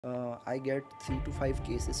I get 3 to 5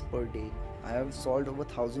 cases per day. I have solved over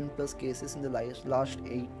 1,000 plus cases in the last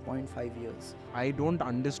 8.5 years. I don't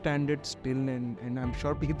understand it still, and I'm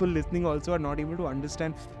sure people listening also are not able to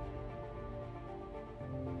understand.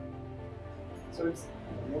 So it's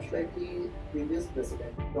most likely previous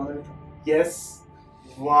president, Donald Trump. Yes.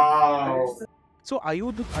 Wow. So are you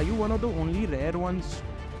one of the only rare ones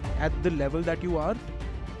at the level that you are?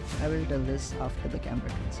 I will tell this after the camera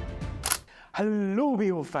turns.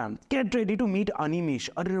 HelloBo Fam, get ready to meet Animesh,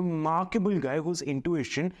 a remarkable guy whose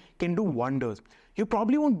intuition can do wonders. You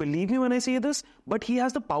probably won't believe me when I say this, but he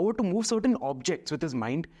has the power to move certain objects with his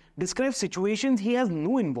mind, describe situations he has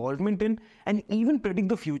no involvement in, and even predict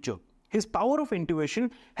the future. His power of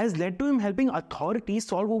intuition has led to him helping authorities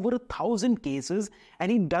solve over 1,000 cases,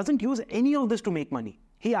 and he doesn't use any of this to make money.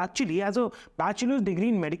 He actually has a bachelor's degree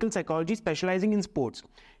in medical psychology specializing in sports.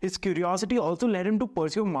 His curiosity also led him to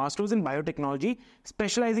pursue a master's in biotechnology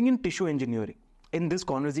specializing in tissue engineering. In this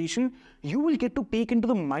conversation, you will get to peek into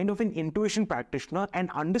the mind of an intuition practitioner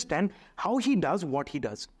and understand how he does what he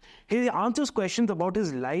does. He answers questions about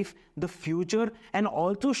his life, the future, and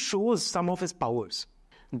also shows some of his powers.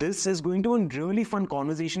 This is going to be a really fun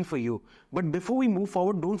conversation for you. But before we move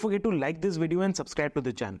forward, don't forget to like this video and subscribe to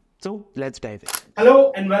the channel. So let's dive in.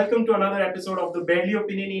 Hello and welcome to another episode of the Barely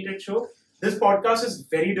Opinionated Show. This podcast is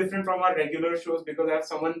very different from our regular shows because I have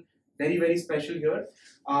someone very, very special here.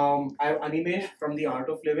 I have Animesh from The Art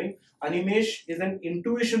of Living. Animesh is an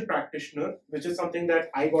intuition practitioner, which is something that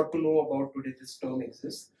I got to know about today. This term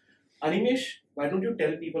exists. Animesh, why don't you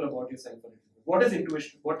tell people about yourself a little bit? What is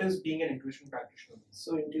intuition? What is being an intuition practitioner?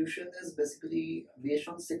 So intuition is basically based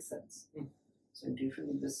on sixth sense. So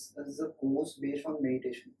intuition this is a course based on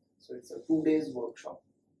meditation. So it's a 2 days workshop.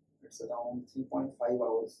 It's around 3.5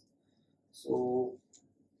 hours. So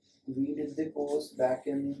we did the course back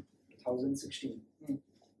in 2016.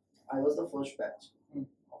 I was the first batch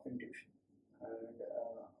of intuition, and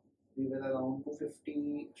we were around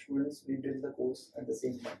 250 students. We did the course at the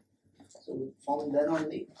same time. So from then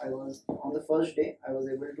only, I was on the first day. I was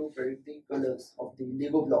able to predict the colors of the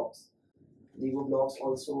Lego blocks. Lego blocks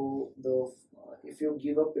also if you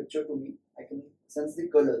give a picture to me, I can sense the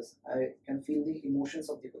colors. I can feel the emotions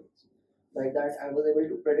of the colors. Like that, I was able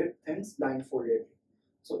to predict things blindfolded.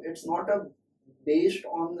 So it's not a based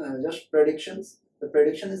on just predictions. The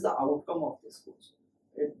prediction is the outcome of this course.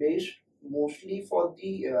 It's based mostly for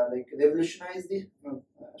the revolutionize the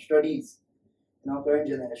studies in our current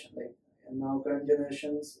generation. Like in our current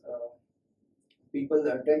generations, people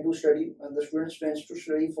tend to study. The students tend to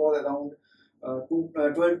study for around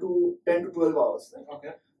 12 to 10 to 12 hours. Right?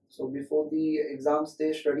 Okay. So before the exams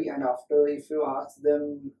they study, and after if you ask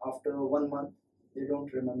them after 1 month, they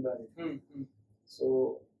don't remember anything.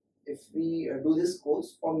 So if we do this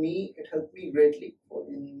course, for me it helped me greatly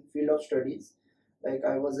in field of studies. Like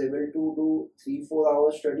I was able to do 3-4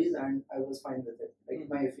 hour studies and I was fine with it. Like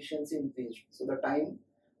my efficiency increased. So the time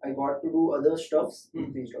I got to do other stuffs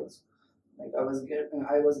increased also. Like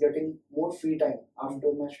I was getting more free time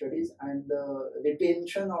after my studies, and the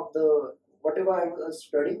retention of the whatever I was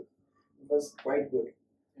studying was quite good.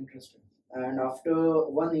 Interesting. And after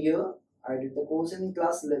 1 year, I did the course in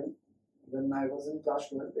class 11. When I was in class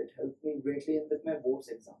 12, it helped me greatly with my boards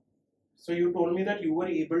exam. So you told me that you were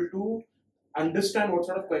able to understand what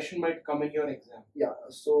sort of question might come in your exam. Yeah,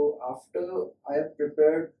 so after I have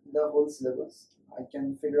prepared the whole syllabus, I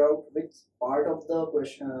can figure out which part of the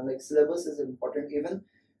question, syllabus is important. Even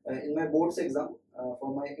in my boards exam,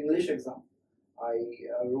 for my English exam, I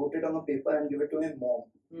wrote it on a paper and give it to my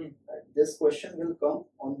mom. This question will come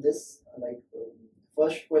on this,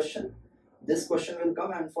 first question, this question will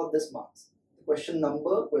come and for this marks. Question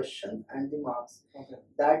number, question and the marks. Okay.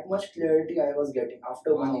 That much clarity I was getting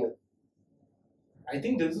after 1 year. I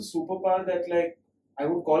think this is a superpower that I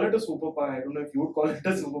would call it a superpower. I don't know if you would call it a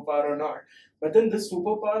superpower or not. But then this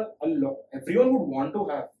superpower, everyone would want to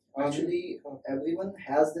have. Actually, everyone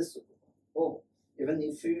has this superpower. Oh. Even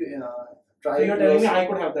if you try. So you're telling me I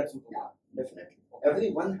could have that superpower? Yeah, definitely. Okay.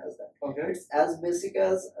 Everyone has that. Okay. It's as basic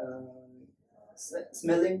as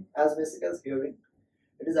smelling, as basic as hearing.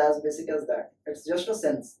 It is as basic as that. It's just a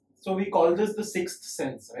sense. So we call this the sixth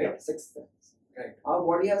sense, right? Yeah, sixth sense. Right. Our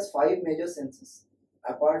body has 5 major senses.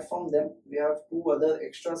 Apart from them, we have 2 other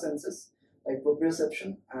extra senses like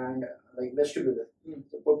proprioception and vestibular.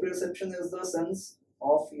 So proprioception is the sense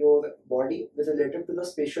of your body with relative to the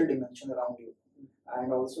spatial dimension around you,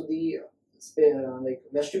 and also the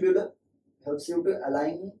vestibular helps you to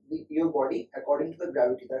align your body according to the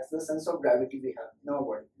gravity. That's the sense of gravity we have in our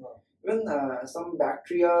body. Wow. Even some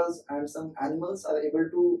bacteria and some animals are able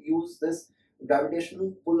to use this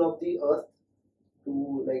gravitational pull of the earth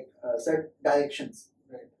to like set directions.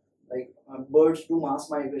 Right. Like birds do mass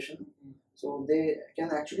migration, so they can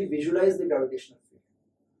actually visualize the gravitational field.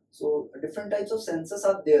 So different types of sensors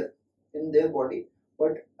are there in their body,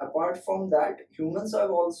 but apart from that, humans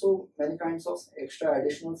have also many kinds of extra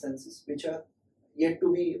additional senses which are yet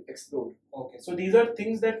to be explored. Okay, so these are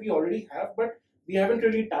things that we already have, but we haven't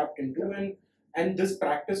really tapped into, and this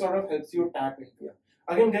practice sort of helps you tap into. Yeah.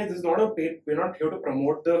 Again, guys, this is not a paid. We're not here to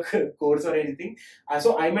promote the course or anything.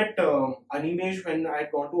 So I met Animesh when I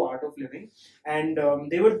had gone to Art of Living, and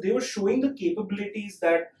they were showing the capabilities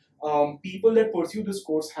that people that pursue this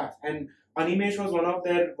course have, and Animesh was one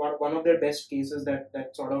of their best cases that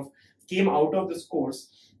sort of came out of this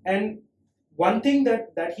course. And one thing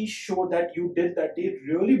that he showed that you did that day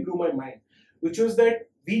really blew my mind, which was that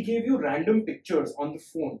we gave you random pictures on the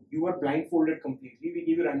phone. You were blindfolded completely. We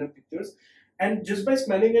gave you random pictures, and just by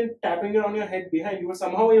smelling and tapping it on your head behind, you were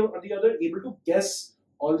somehow or the other able to guess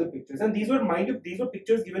all the pictures. And these were, mind you, these were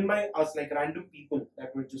pictures given by us, like random people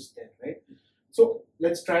that were just there, right? So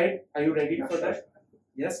let's try it. Are you ready for that?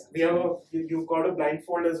 Yes, we have you've got a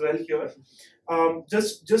blindfold as well here.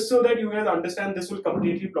 Just so that you guys understand, this will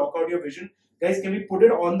completely block out your vision. Guys, can we put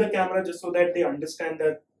it on the camera just so that they understand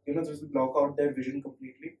that this will block out their vision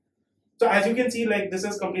completely? So as you can see, like this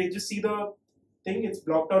is complete. Just see the thing; it's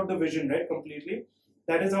blocked out the vision, right, completely.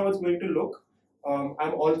 That is how it's going to look.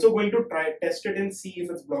 I'm also going to test it and see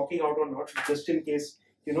if it's blocking out or not, just in case.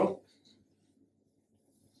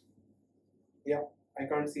 Yeah, I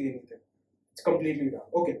can't see anything. It's completely dark.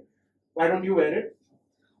 Okay, why don't you wear it?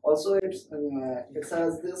 Also, it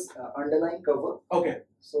has this underlying cover. Okay.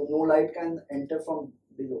 So no light can enter from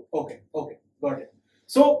below. Okay, got it.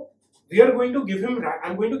 So we are going to give him.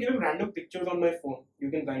 I'm going to give him random pictures on my phone.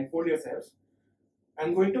 You can blindfold yourself.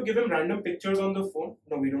 I'm going to give him random pictures on the phone.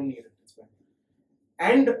 No, we don't need it. It's fine.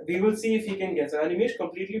 And we will see if he can guess. Animesh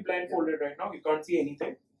completely blindfolded right now. You can't see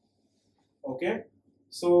anything. Okay.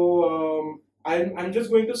 So I'm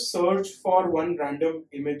just going to search for one random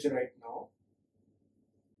image right now.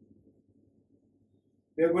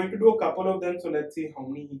 We are going to do a couple of them, so let's see how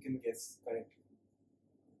many he can guess correctly.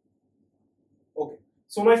 Okay,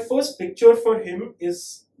 so my first picture for him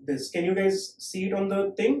is this. Can you guys see it on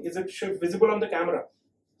the thing? Is it visible on the camera?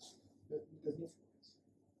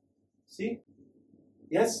 See?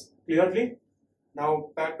 Yes, clearly. Now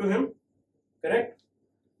back to him. Correct?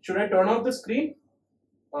 Should I turn off the screen?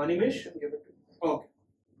 Animesh? Give it to me. Okay.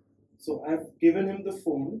 So I've given him the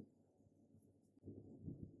phone.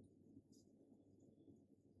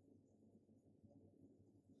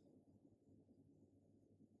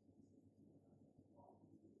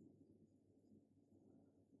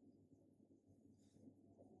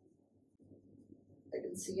 I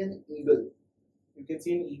can see an eagle. You can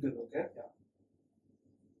see an eagle, okay? Yeah.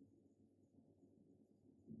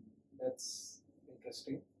 That's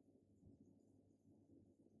interesting.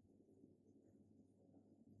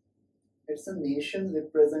 It's a nation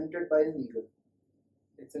represented by an eagle.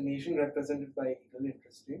 It's a nation represented by eagle.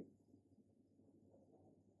 Interesting.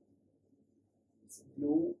 It's a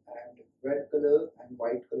blue and red color and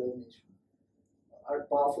white color nation. Our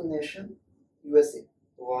powerful nation, USA.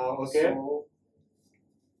 Wow, okay. So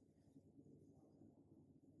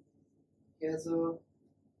he has a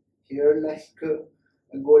hair like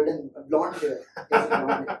a golden, blonde hair. He has a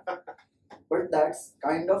blonde hair. But that's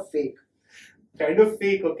kind of fake. Kind of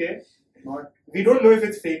fake, okay? Not. We don't know if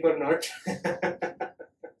it's fake or not.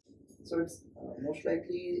 So it's most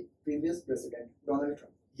likely previous president, Donald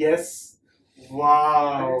Trump. Yes. And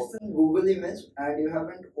Wow. it's in Google image and you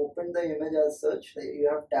haven't opened the image as such. You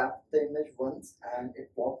have tapped the image once and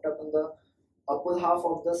it popped up on the upper half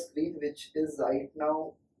of the screen, which is right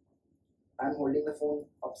now. I'm holding the phone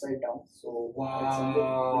upside down, so it's on the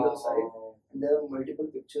below side, Wow. and there are multiple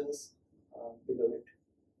pictures below it.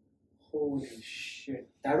 Holy shit.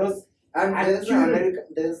 That was And Actually-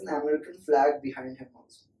 there's an American flag behind him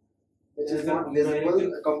also, which There's is not an visible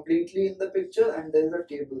American- completely in the picture. And there's a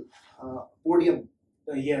table, podium.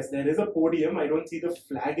 yes, there is a podium. I don't see the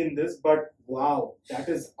flag in this, but wow, that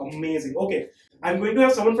is amazing. Okay, I'm going to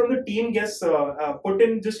have someone from the team guess, put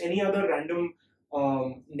in just any other random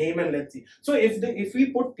name and let's see. So if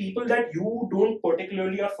we put people that you don't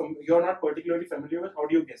particularly you're not particularly familiar with, how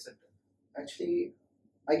do you guess it? Actually,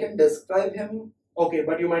 I can describe him. Okay,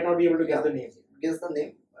 but you might not be able to guess Yeah. the name. Guess the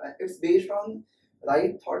name. It's based on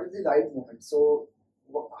right thought at the right moment. So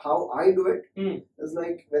how I do it is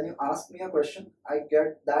like when you ask me a question, I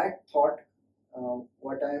get that thought.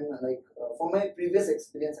 What I'm like from my previous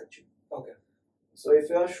experience actually. Okay. So if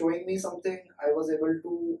you are showing me something, I was able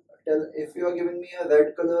to tell. If you are giving me a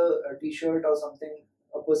red color t-shirt or something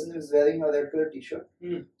a person is wearing a red color t-shirt.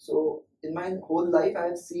 So in my whole life, I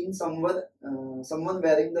have seen someone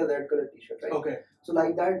wearing the red color t-shirt, right? Okay. So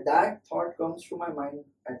like that thought comes to my mind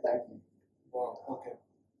at that moment. Wow. Okay.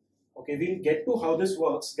 Okay, we'll get to how this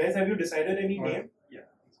works. Guys, have you decided any name? Yeah.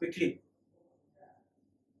 Quickly.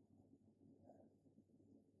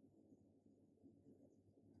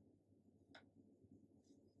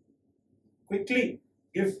 Quickly.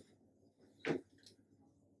 Give.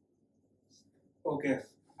 Okay.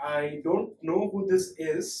 I don't know who this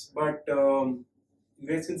is, but you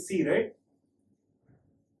guys can see, right?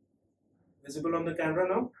 Visible on the camera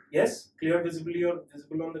now? Yes? Clear visibly or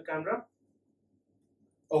visible on the camera?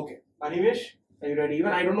 Okay. Animesh, are you ready?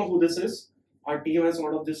 Even I don't know who this is. Our team has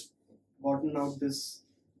sort of just gotten out this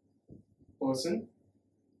person.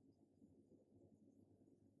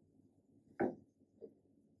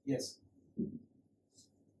 Yes.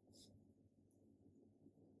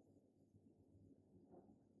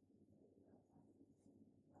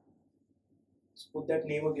 Let's put that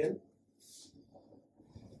name again.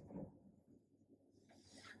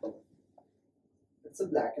 It's a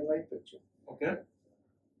black and white picture. Okay.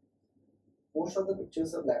 Most of the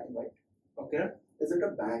pictures are black and white. Okay. Is it a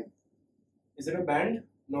band? Is it a band?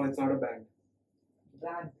 No, it's not a band.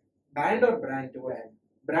 Brand. Band or brand? Brand.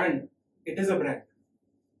 Brand. It is a brand.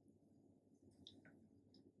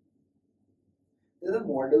 There are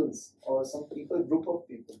models or some people, group of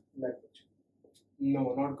people in that picture.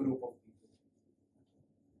 No, not group of people.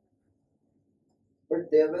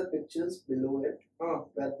 But there were pictures below it Huh.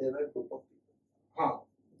 where there were group of people. Huh.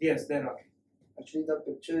 Yes, there are. Actually, the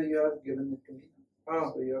picture you have given it to me.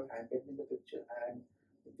 Huh. So you have handed me the picture, and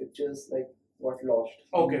the pictures like got lost.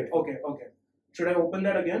 Okay, okay, okay. Should I open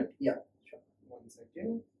that again? Yeah, sure. 1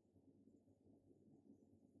 second.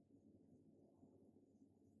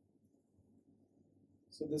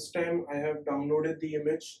 So this time I have downloaded the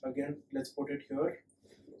image. Again, let's put it here.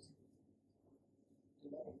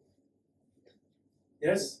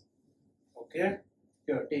 Yes? Okay.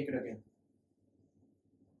 Here, take it again.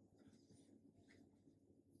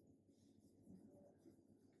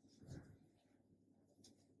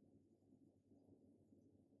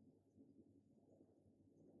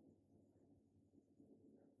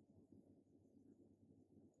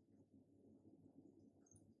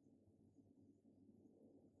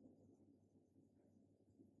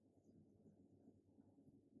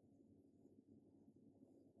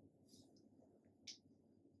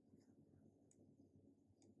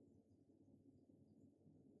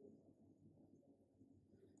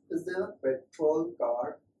 Is there a petrol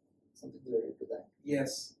car? Something related to that.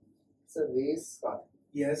 Yes. It's a race car.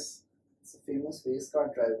 Yes. It's a famous race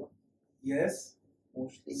car driver. Yes.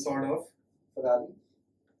 Mostly Sort of. Ferrari.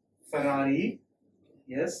 Ferrari.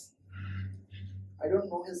 Yes. I don't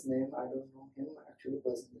know his name. I don't know him actually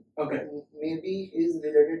personally. Okay. But maybe he's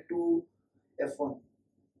related to F1.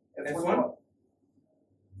 F1?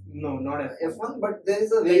 No, not F1. F1, but there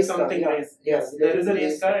is a Like race something car. race. Yes, there is a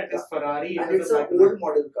race car. It is Ferrari. And It it's is an a old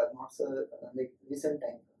model car, not a like recent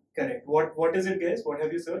time. Correct. What is it, guys? What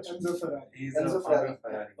have you searched? Enzo Ferrari. He's Enzo a father Ferrari. of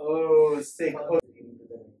Ferrari. Oh, sick. Oh.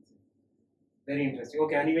 Very interesting.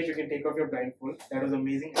 Okay, Animesh, you can take off your blindfold. That was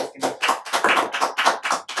amazing.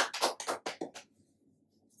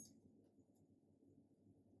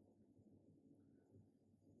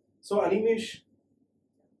 So, Animesh,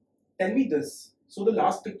 tell me this. So, the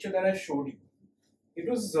last picture that I showed you, it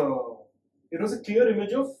was a clear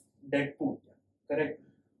image of Deadpool, correct?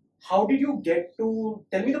 How did you get to?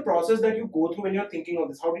 Tell me the process that you go through when you're thinking of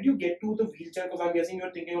this. How did you get to the wheelchair? Because I'm guessing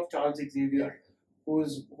you're thinking of Charles Xavier,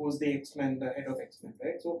 who's the X-Men, the head of X-Men,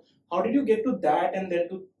 right? So, how did you get to that, and then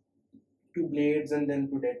to Blades, and then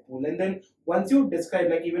to Deadpool, and then once you describe,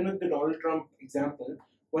 like even with the Donald Trump example,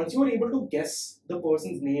 once you were able to guess the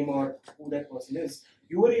person's name or who that person is,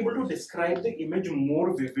 you were able to describe the image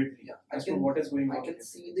more vividly as to what is going on. I can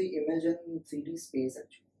see the image in 3D space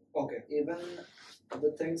actually. Okay. Even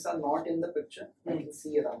the things are not in the picture, I can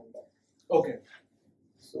see around that. Okay.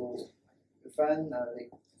 So if I'm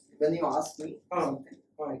like when you ask me something,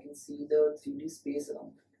 I can see the 3D space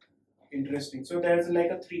around it. Interesting. So there's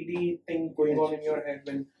like a 3D thing going on in your head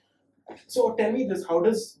when. So tell me this: what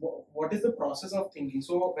is the process of thinking?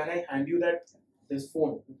 So when I hand you this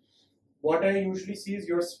phone, what I usually see is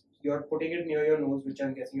you're putting it near your nose, which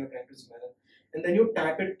I'm guessing you're trying to smell it, and then you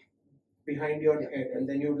tap it behind your head, and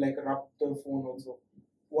then you like rub the phone also.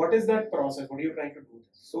 What is that process? What are you trying to do?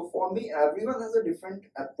 So for me, everyone has a different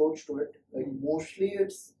approach to it. Like mostly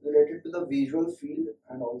it's related to the visual field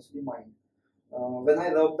and also the mind. When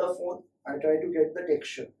I rub the phone, I try to get the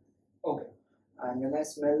texture. Okay. And when I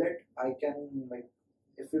smell it, I can like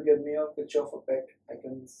if you give me a picture of a pet, I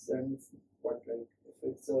can sense what, like, if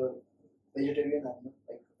it's a vegetarian animal,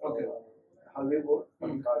 like Okay. herbivore or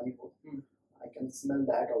Hmm. carnivore, Hmm. I can smell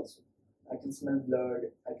that also. I can smell blood.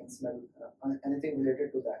 I can smell anything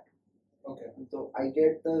related to that. Okay. So I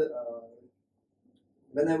get the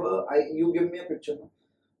whenever you give me a picture, no?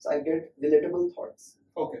 So I get relatable thoughts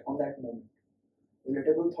Okay. on that moment.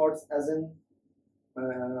 Relatable thoughts, as in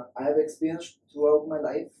I have experienced throughout my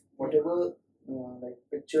life, whatever like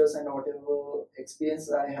pictures and whatever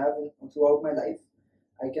experience I have throughout my life,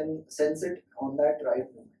 I can sense it on that right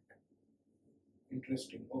moment.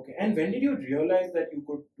 Interesting. Okay. And when did you realize that you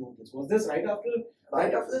could do this? Was this right after?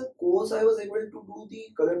 Right after the course, I was able to do the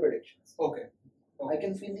color predictions. Okay. I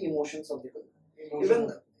can feel the emotions of the color. Emotional.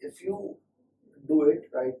 Even if you do it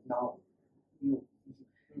right now, you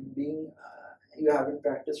being you haven't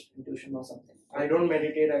practiced intuition or something. I don't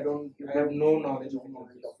meditate. I have no knowledge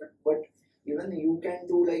of it. But even you can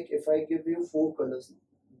do, like, if I give you 4 colors,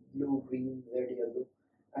 blue, green, red, yellow,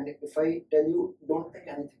 and if I tell you don't think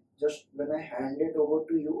anything, just when I hand it over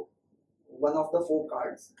to you, one of the 4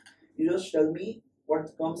 cards, you just tell me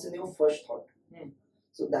what comes in your first thought.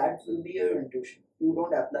 So that will be your intuition. You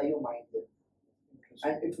don't apply your mind there,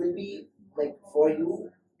 and it will be like, for you,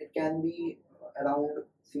 it can be around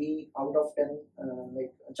 3 out of 10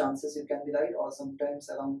 like chances you can be right, or sometimes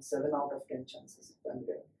around 7 out of 10 chances you can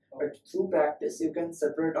be right. But through practice, you can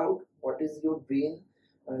separate out what is your brain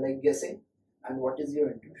like guessing and what is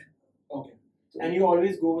your intuition. Okay. So And you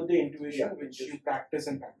always go with the intuition, Yeah, which intuition. you practice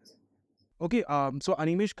and practice. Okay, so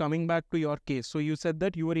Animesh, coming back to your case, so you said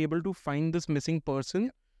that you were able to find this missing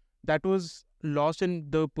person that was lost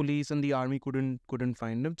and the police and the army couldn't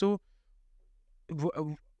find him. So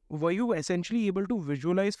were you essentially able to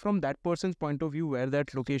visualize from that person's point of view where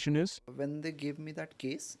that location is? When they gave me that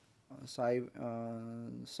case, so I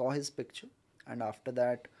saw his picture, and after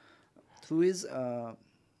that, through his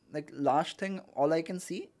like last thing, all I can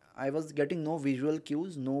see, I was getting no visual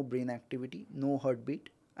cues, no brain activity, no heartbeat.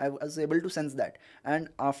 I was able to sense that, and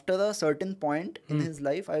after a certain point in his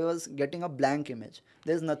life, I was getting a blank image.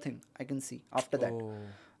 There's nothing I can see after that.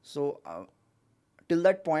 So till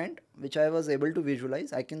that point, which I was able to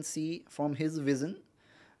visualize, I can see from his vision,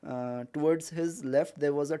 towards his left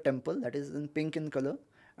there was a temple that is in pink in color,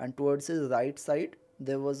 and towards his right side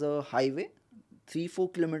there was a highway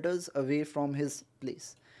 3-4 kilometers away from his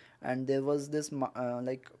place, and there was this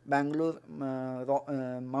like Bangalore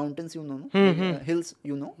mountains, you know, no? Like, hills,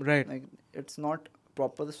 you know, Right. like it's not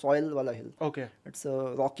proper soil wala hill, Okay. it's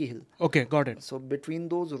a rocky hill. Okay, got it. So between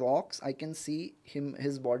those rocks, I can see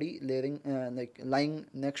his body laying, like lying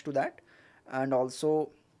next to that, and also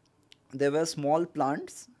there were small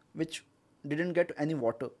plants which didn't get any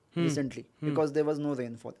water recently because there was no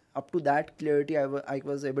rainfall. Up to that clarity, I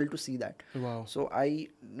was able to see that. Wow. So I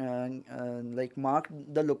like marked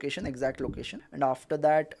the location, exact location, and after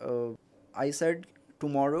that, I said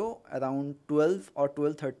tomorrow around 12 or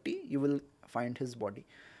 12:30 you will find his body.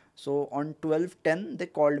 So on 12:10 they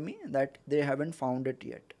called me that they haven't found it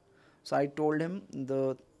yet. So I told him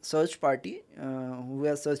the search party who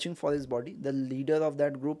were searching for his body, the leader of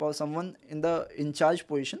that group or someone in the in charge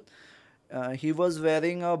position, he was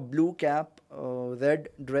wearing a blue cap, red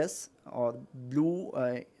dress, or blue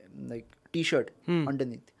like t-shirt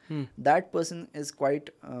underneath. That person is quite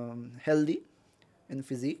healthy in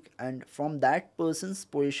physique, and from that person's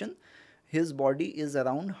position, his body is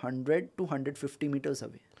around 100 to 150 meters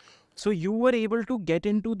away. So you were able to get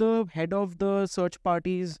into the head of the search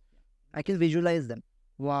parties. I can visualize them.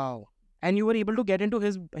 Wow. And you were able to get into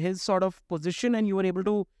his sort of position, and you were able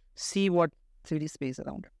to see what 3D space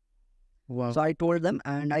around. Wow. So I told them,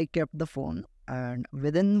 and I kept the phone, and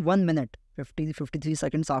within 1 minute, 53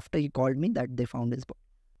 seconds after he called me, that they found his body.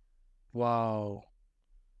 Wow.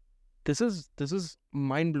 This is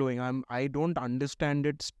mind blowing. I don't understand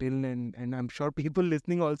it still, and I'm sure people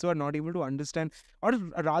listening also are not able to understand, or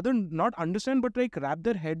rather not understand, but like wrap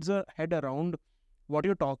their head around what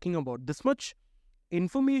you're talking about. This much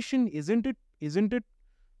information, isn't it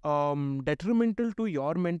detrimental to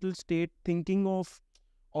your mental state, thinking of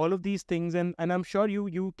all of these things, and I'm sure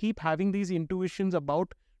you keep having these intuitions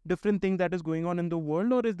about different things that is going on in the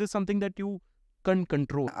world, or is this something that you can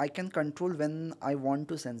control? I can control when I want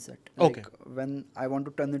to sense it. Okay. When I want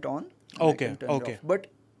to turn it on, Okay, I can turn okay. it off. But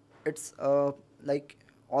it's like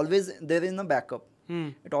always there in a backup.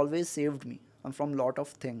 It always saved me from lot of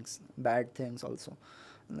things, bad things also.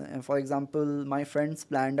 For example, my friends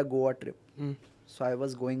planned a Goa trip, so I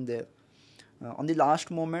was going there. On the last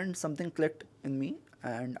moment, something clicked in me,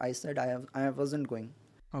 and I said I wasn't going.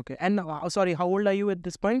 Okay. And sorry, how old are you at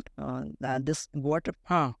this point? This Goa trip.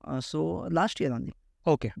 Huh. So last year only.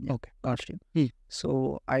 Okay. Yeah, Okay. last year. Hmm.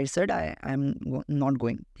 So I said I'm not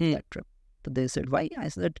going that trip. So they said, why? I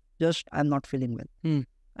said, just I'm not feeling well.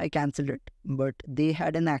 I cancelled it. But they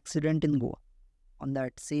had an accident in Goa on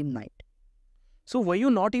that same night. So were you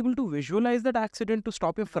not able to visualize that accident to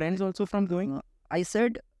stop your friends also from going? I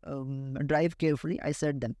said, drive carefully. I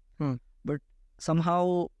said them. But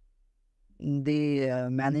somehow they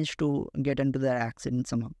managed to get into the accident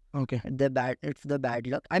somehow. Okay. It's the bad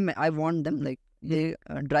luck. I warned them, like, they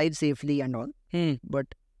drive safely and all. But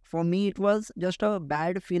for me, it was just a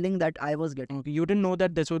bad feeling that I was getting. Okay. You didn't know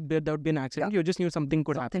that there would be an accident. Yeah. You just knew something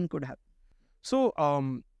could happen. Something could happen. So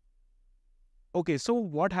okay. So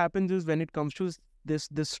what happens is when it comes to this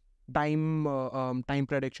time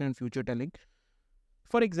prediction and future telling.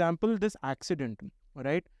 For example, this accident,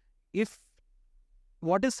 right? If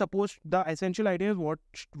what is supposed, the essential idea is what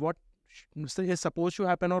is supposed to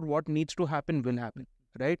happen or what needs to happen will happen,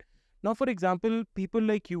 right? Now, for example, people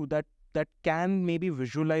like you that can maybe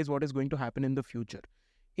visualize what is going to happen in the future.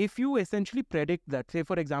 If you essentially predict that, say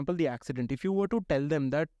for example, the accident, if you were to tell them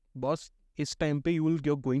that, boss, is time pe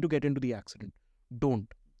you're going to get into the accident,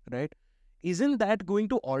 don't, right? Isn't that going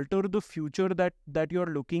to alter the future that you're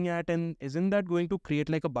looking at, and isn't that going to create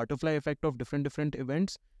like a butterfly effect of different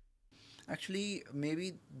events? Actually,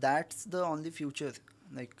 maybe that's the only future.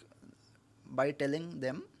 Like, by telling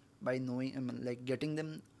them, by knowing, like getting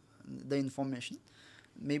them the information,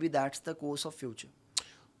 maybe that's the course of future.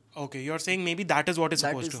 Okay, you're saying maybe that is what is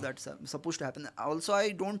supposed to. That's supposed to happen. Also, I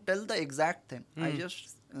don't tell the exact thing. I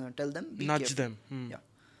just tell them, be Nudge careful. them. Yeah.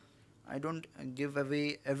 I don't give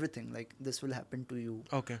away everything, like this will happen to you.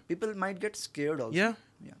 Okay. People might get scared also. Yeah.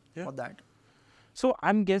 For that. So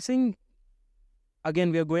I'm guessing,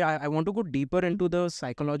 again, we are going, I want to go deeper into the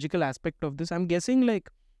psychological aspect of this. I'm guessing like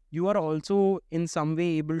you are also in some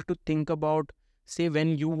way able to think about, say,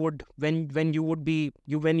 when you were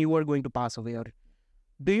going to pass away, or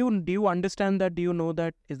do you understand that? Do you know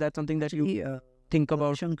that? Is that something that you think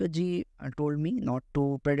about? Shankar ji told me not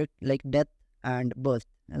to predict like death and birth,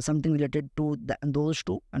 something related to those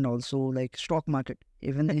two, and also like stock market.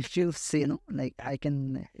 Even if you say no, like I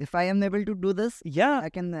can, if I am able to do this, Yeah,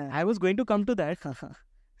 I can. I was going to come to that.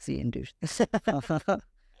 See, intuition.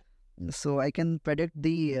 So I can predict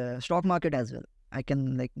the stock market as well. I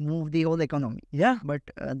can like move the whole economy. Yeah, But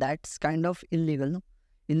that's kind of illegal, no?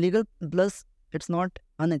 Illegal, plus it's not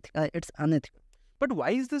unethical. It's unethical. but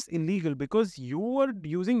why is this illegal? Because you are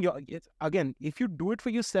using again, if you do it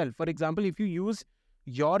for yourself, for example, if you use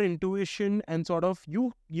your intuition and sort of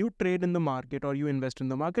you trade in the market or you invest in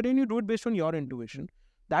the market and you do it based on your intuition,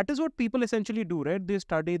 that is what people essentially do, right? They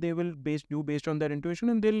study, they will do based on their intuition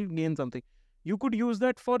and they'll gain something. You could use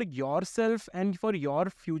that for yourself and for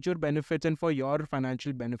your future benefits and for your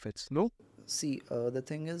financial benefits, no? See, the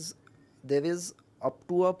thing is, there is up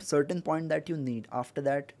to a certain point that you need. After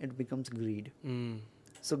that, it becomes greed.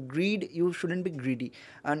 So greed, you shouldn't be greedy.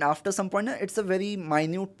 And after some point, it's a very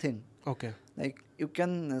minute thing. Okay. Like you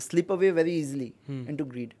can slip away very easily into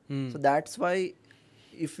greed. So that's why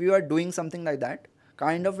if you are doing something like that,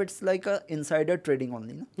 kind of it's like a insider trading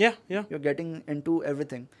only. No? Yeah. You're getting into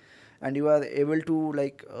everything and you are able to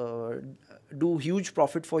like do huge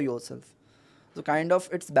profit for yourself. So kind of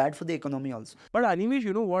it's bad for the economy also. But Animesh,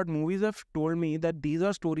 you know what? Movies have told me that these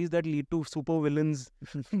are stories that lead to super villains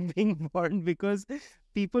being born, because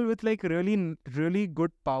people with like really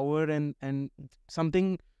good power and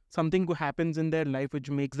something happens in their life which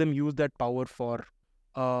makes them use that power for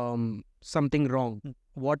something wrong.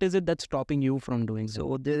 What is it that's stopping you from doing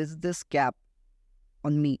so? So there is this cap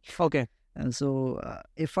on me. Okay. And so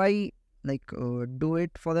if I like do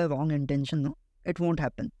it for the wrong intention, no, it won't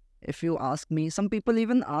happen. If you ask me, some people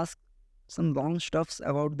even ask some wrong stuffs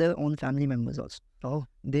about their own family members also. Oh.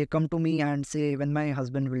 They come to me and say, when my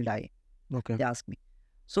husband will die, Okay. they ask me.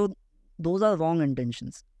 So those are wrong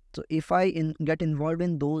intentions. So if I get involved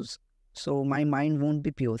in those, so my mind won't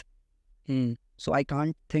be pure. So I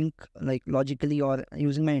can't think like logically or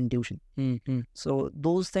using my intuition. So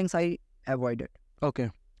those things I avoided.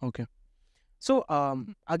 Okay. So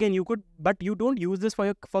again, you could, but you don't use this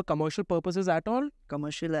for commercial purposes at all.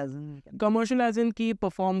 Commercial as in ki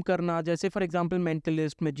perform karna, jaise for example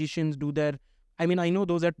mentalists, magicians do their, I mean, I know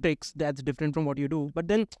those are tricks, that's different from what you do, but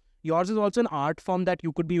then yours is also an art form that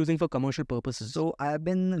you could be using for commercial purposes. So I have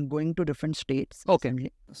been going to different states. Okay.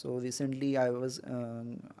 Recently. So recently I was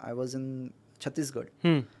in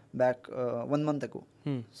Chhattisgarh back 1 month ago.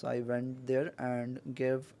 So I went there and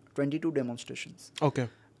gave 22 demonstrations. Okay.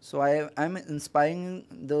 So I'm inspiring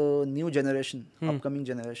the new generation, upcoming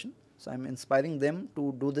generation. So I'm inspiring them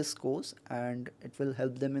to do this course and it will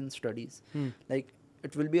help them in studies. Like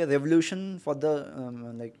it will be a revolution for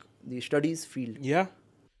the the studies field. Yeah.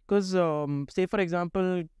 Because, say, for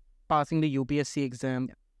example, passing the UPSC exam,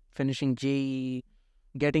 finishing JEE,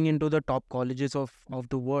 getting into the top colleges of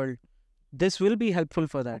the world, this will be helpful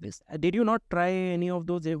for that. Did you not try any of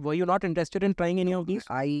those? Were you not interested in trying any of these?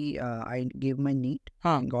 I gave my NEET,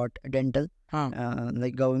 Huh. got dental,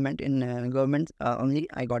 like government only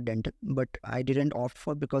I got dental, but I didn't opt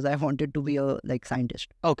for because I wanted to be a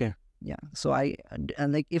scientist. Okay. Yeah, so I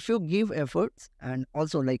if you give efforts, and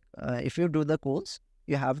also if you do the course,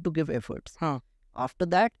 you have to give efforts. After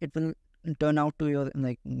that, it will turn out to your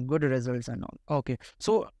good results and all. Okay.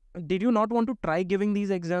 So did you not want to try giving these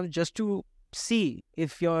exams just to see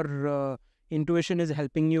if your intuition is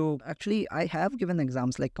helping you? Actually, I have given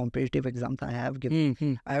exams, like competitive exams. I have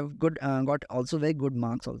given. I have got also very good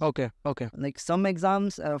marks also. Okay. Okay. Like some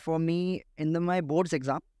exams for me in my board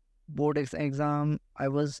exam, I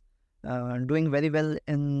was doing very well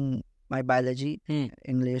in my biology,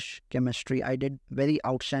 English, chemistry. I did very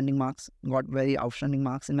outstanding marks, got very outstanding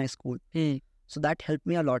marks in my school. So that helped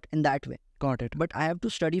me a lot in that way. Got it. But I have to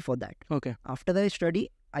study for that. Okay. After I study,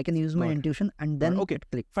 I can use my intuition and then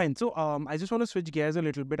click. Fine. So I just want to switch gears a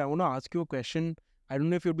little bit. I want to ask you a question. I don't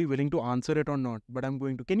know if you'd be willing to answer it or not, but I'm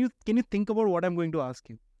going to. Can you think about what I'm going to ask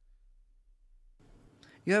you?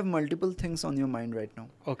 You have multiple things on your mind right now.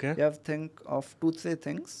 Okay. You have think of 2-3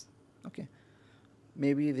 things. Okay.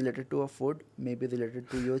 Maybe related to a food, maybe related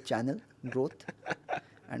to your channel growth,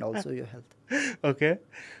 and also your health. Okay.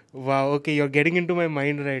 Wow. Okay, you're getting into my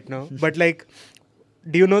mind right now. But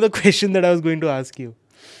do you know the question that I was going to ask you?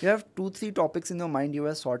 You have 2-3 topics in your mind. You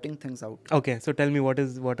are sorting things out. Okay. So tell me what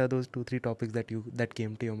are those 2-3 topics that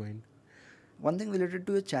came to your mind? One thing related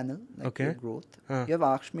to your channel, your growth. You have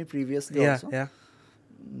asked me previously also. Yeah.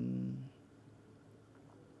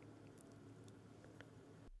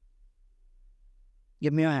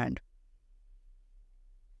 Give me your hand.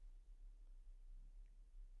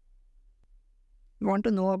 You want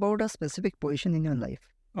to know about a specific position in your life.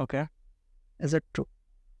 Okay. Is it true?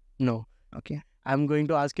 No. Okay. I'm going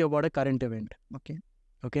to ask you about a current event. Okay.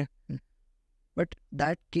 Okay. But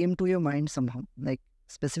that came to your mind somehow,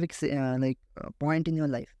 specific point in your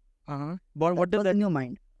life. But what does that in your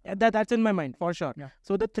mind? That's in my mind for sure. Yeah.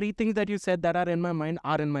 So the 3 things that you said that are in my mind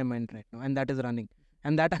right now, and that is running,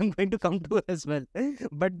 and that I'm going to come to as well.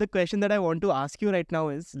 But the question that I want to ask you right now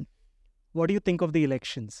is, what do you think of the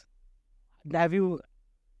elections?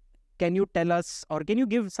 Can you tell us, or can you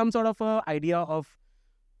give some sort of a idea of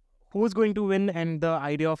who's going to win and the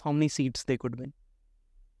idea of how many seats they could win?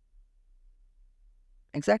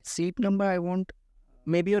 Exact seat number I won't.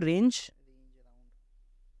 Maybe a range?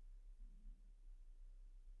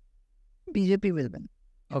 BJP will win.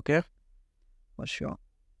 Okay. For sure.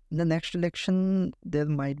 In the next election, there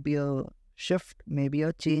might be a shift, maybe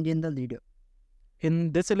a change in the leader.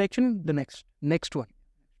 In this election, the next one,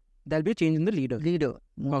 there'll be a change in the leader.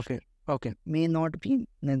 Mostly. Okay. May not be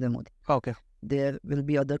Narendra Modi. Okay. There will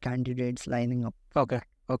be other candidates lining up. Okay.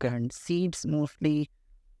 And seats mostly,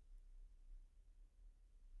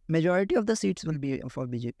 majority of the seats will be for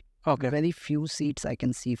BJP. Okay. Very few seats I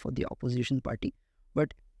can see for the opposition party.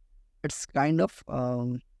 But it's kind of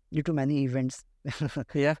due to many events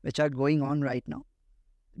which are going on right now.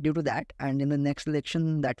 Due to that, and in the next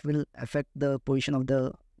election, that will affect the position of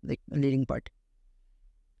the leading party.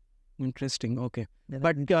 Interesting. Okay.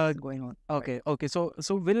 But going on. Okay. Okay. So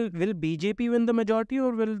will BJP win the majority,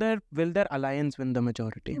 or will their alliance win the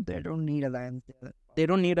majority? They don't need alliance. They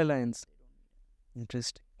don't need alliance.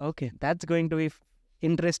 Interesting. Okay, that's going to be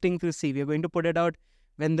interesting to see. We're going to put it out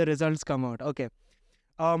when the results come out. Okay.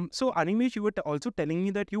 So Animesh, you were also telling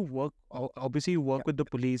me that you work with the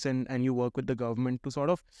police and you work with the government to sort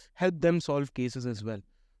of help them solve cases as well.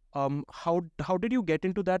 How did you get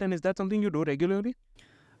into that, and is that something you do regularly?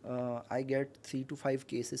 I get 3 to 5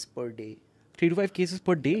 cases per day. 3 to 5 cases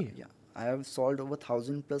per day? Yeah. I have solved over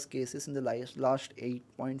 1,000+ cases in the last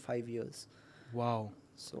 8.5 years. Wow.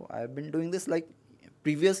 So I have been doing this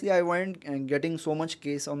previously I wasn't getting so much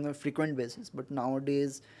case on a frequent basis, but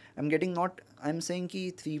nowadays I'm saying ki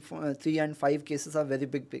 3 and 5 cases are very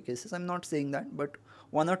big cases. I'm not saying that, but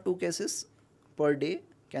 1 or 2 cases per day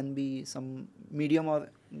can be some medium or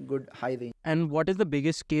good high range. And what is the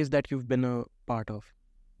biggest case that you've been a part of?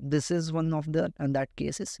 This is one of that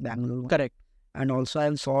case is Bangalore. Correct. And also I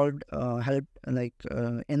have helped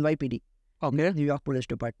NYPD. Okay. New York Police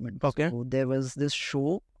Department. Okay. So there was this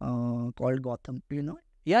show called Gotham. Do you know it?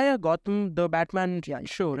 Yeah, Gotham, the Batman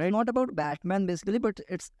show, right? It's not about Batman basically, but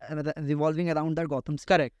it's revolving around that Gotham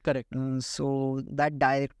city. Correct. So that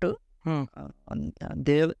director,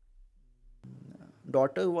 there,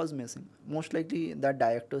 daughter was missing. Most likely that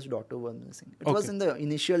director's daughter was missing. It was Okay. in the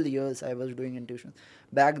initial years I was doing intuition.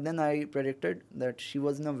 Back then I predicted that she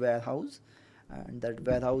was in a warehouse, and that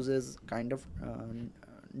warehouse is kind of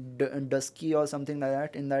dusky or something like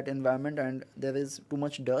that in that environment, and there is too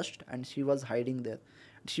much dust, and she was hiding there.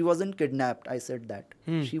 She wasn't kidnapped, I said that.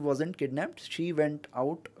 She wasn't kidnapped. She went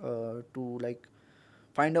out to like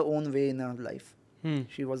find her own way in her life.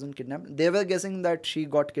 She wasn't kidnapped. They were guessing that she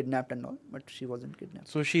got kidnapped and all, but she wasn't kidnapped.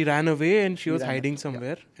 So she ran away and she was ran hiding away, yeah.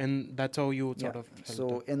 somewhere, and that's how you sort Yeah. of helped So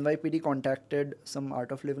her. NYPD contacted some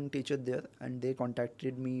art of living teacher there, and they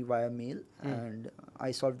contacted me via mail, and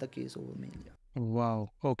I solved the case over mail. Yeah.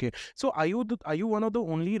 Wow. Okay. So are you one of the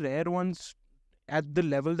only rare ones at the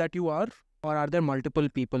level that you are, or are there multiple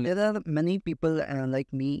people? There are many people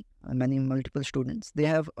like me, many multiple students. They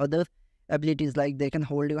have other abilities, like they can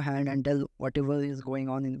hold your hand and tell whatever is going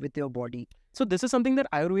on with your body. So this is something that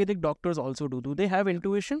Ayurvedic doctors also do. Do they have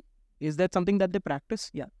intuition? Is that something that they practice?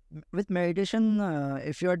 Yeah. With meditation,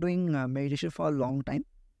 if you are doing meditation for a long time,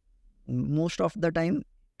 most of the time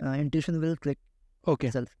intuition will click Okay.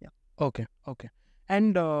 itself. Yeah. Okay. Okay.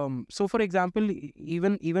 And so, for example,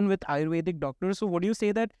 even with Ayurvedic doctors, so would you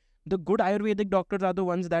say that the good Ayurvedic doctors are the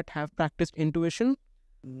ones that have practiced intuition?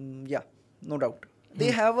 Yeah, no doubt.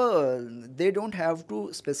 They don't have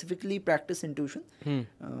to specifically practice intuition.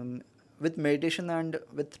 With meditation and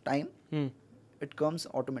with time, it comes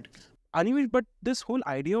automatically. Anyway, but this whole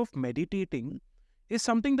idea of meditating is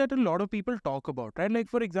something that a lot of people talk about, right? Like,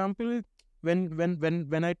 for example,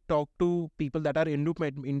 when I talk to people that are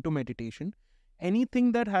into meditation,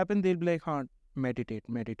 anything that happens, they'll be like, "Huh, meditate."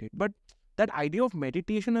 But that idea of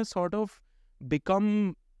meditation has sort of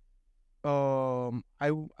become,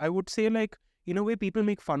 I would say, like, in a way, people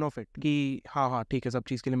make fun of it. कि हाँ ठीक है, सब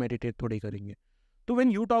चीज़ के लिए meditate थोड़ी करेंगे. So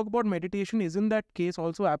when you talk about meditation, isn't that case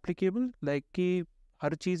also applicable? Like कि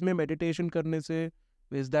हर चीज़ में meditation करने से,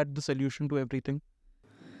 is that the solution to everything?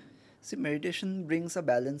 See, meditation brings a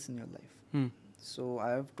balance in your life. So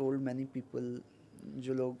I have told many people,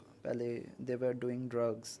 जो लोग पहले they were doing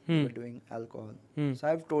drugs, they were doing alcohol. So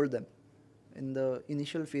I have told them in the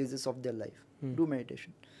initial phases of their life, do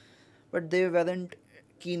meditation. But they weren't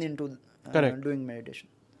keen into doing meditation.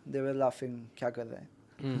 They were laughing, क्या कर रहा है?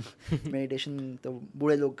 Meditation तो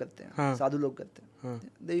बूढ़े लोग करते हैं, साधु लोग करते हैं.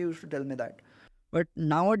 They used to tell me that. But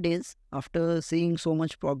nowadays, after seeing so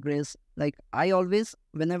much progress, like I always,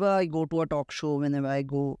 whenever I go to a talk show, whenever I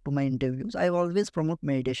go to my interviews, I always promote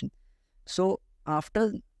meditation. So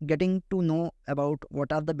after getting to know about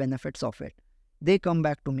what are the benefits of it, they come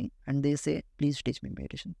back to me and they say, please teach me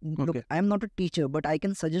meditation. Look, I am not a teacher, but I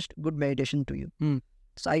can suggest good meditation to you.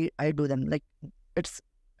 So I do them. Like it's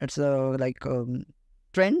a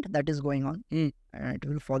trend that is going on, and it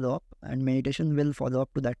will follow up, and meditation will follow up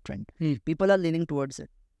to that trend. People are leaning towards it.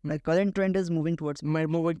 Like current trend is moving towards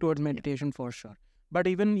meditation for sure. But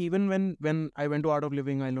even when I went to Art of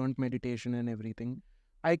Living, I learned meditation and everything.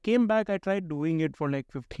 I came back, I tried doing it for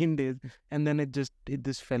like 15 days, and then it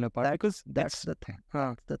just fell apart. Because that's the thing.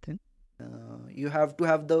 That's the thing. You have to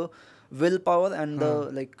have the willpower and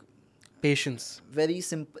the patience. Very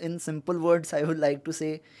simple. In simple words, I would like to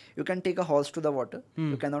say, you can take a horse to the water.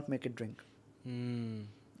 You cannot make it drink.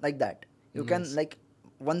 Like that. You can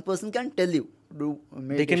one person can tell you do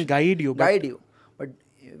meditation. They can guide you. But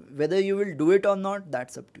whether you will do it or not,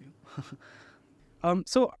 that's up to you.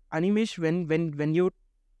 So Animesh,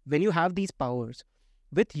 when you have these powers,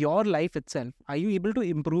 with your life itself, are you able to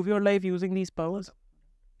improve your life using these powers?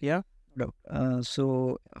 Yeah. No.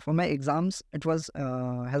 So for my exams, it was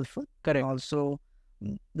helpful. Correct. Also,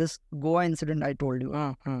 this Goa incident I told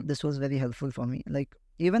you, this was very helpful for me. Like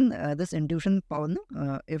even this intuition power,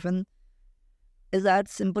 even is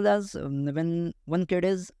as simple as when one kid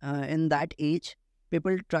is in that age,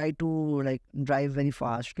 people try to like drive very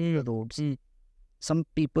fast on the roads. Some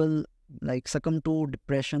people like succumb to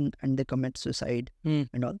depression and they commit suicide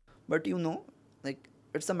and all. But like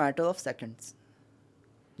it's a matter of seconds.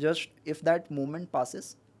 Just if that moment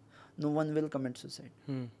passes, no one will commit suicide.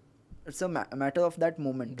 It's a matter of that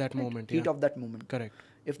moment. That moment, heat of that moment. Correct.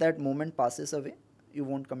 If that moment passes away, you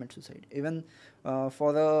won't commit suicide. Even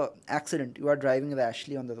for the accident, you are driving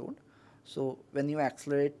rashly on the road. So when you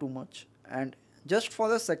accelerate too much, and just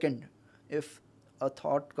for a second, if a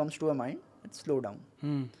thought comes to a mind, it slow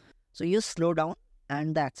down. So you slow down,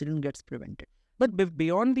 and the accident gets prevented. But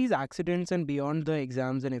beyond these accidents and beyond the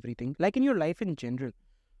exams and everything, like in your life in general,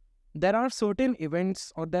 there are certain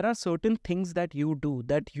events or there are certain things that you do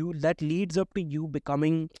that leads up to you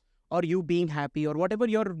becoming or you being happy or whatever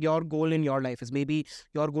your goal in your life is. Maybe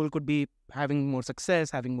your goal could be having more success,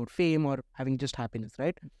 having more fame, or having just happiness,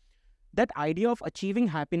 right? that idea of achieving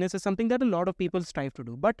happiness is something that a lot of people strive to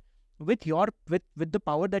do. But with the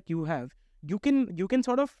power that you have, you can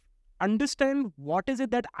sort of understand what is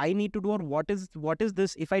it that I need to do, or what is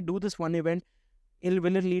this, if I do this one event,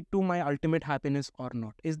 will it lead to my ultimate happiness or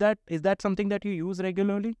not? Is that something that you use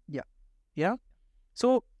regularly? Yeah.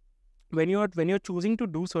 So when you're choosing to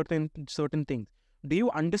do certain things, do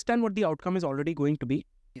you understand what the outcome is already going to be?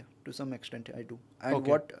 Yeah, to some extent I do. And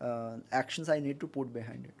Okay. what actions I need to put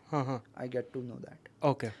behind it. Uh-huh. I get to know that.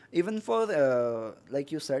 Okay. Even for,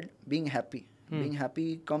 like you said, being happy. Being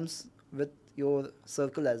happy comes with your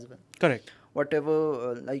circle as well. Correct.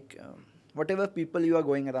 Whatever, whatever people you are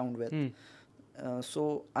going around with.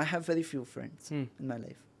 So I have very few friends in my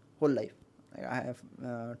life, whole life. Like, I have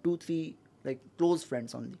 2-3 like close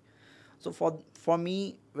friends only. So for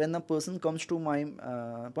me, when a person comes to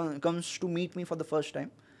meet me for the first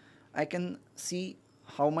time, I can see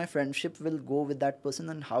how my friendship will go with that person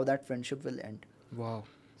and how that friendship will end. Wow.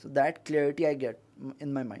 So that clarity I get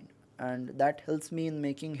in my mind, and that helps me in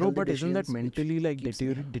making No, healthy but isn't that decisions, which mentally like keeps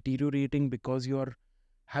me happy. deteriorating, because you're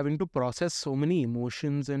having to process so many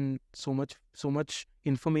emotions and so much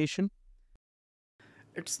information?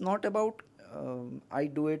 It's not about I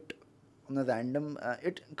do it on a random.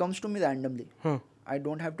 It comes to me randomly. Huh. I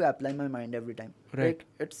don't have to apply my mind every time. Right. Like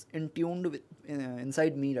it's in tuned with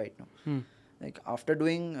inside me right now. Like after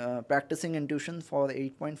doing practicing intuition for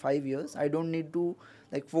 8.5 years, I don't need to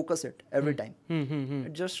like focus it every time.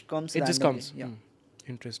 It just comes. It just randomly. comes. Yeah.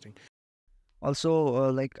 Interesting.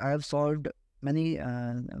 Also, like I have solved many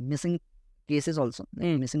missing cases also,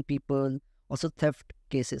 like missing people, also theft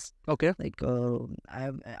cases. Okay. Like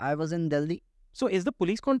I was in Delhi. So is the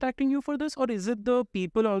police contacting you for this, or is it the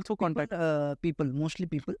people also contact? People, mostly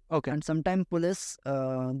people. Okay. And sometimes police,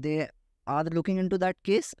 they are looking into that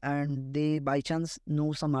case, and they by chance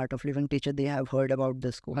know some art of living teacher. They have heard about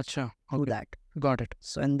this course Acha. through Okay. that. Got it.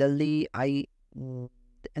 So in Delhi,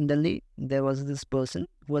 there was this person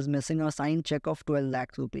who was missing a signed check of 12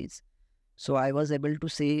 lakh rupees. So I was able to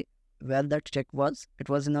say where that check was. It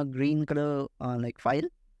was in a green color like file,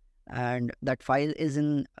 and that file is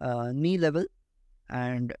in knee level,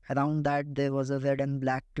 and around that there was a red and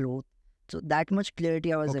black cloth. So that much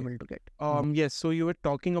clarity I was Okay. able to get. Yes. So you were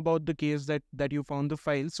talking about the case that you found the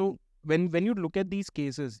file. So when you look at these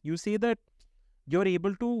cases, you say that you're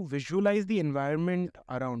able to visualize the environment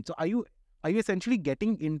around. So are you essentially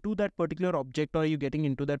getting into that particular object, or are you getting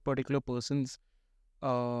into that particular person's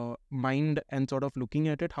mind and sort of looking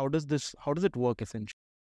at it? How does it work essentially?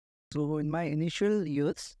 So in my initial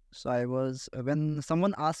years, so I was when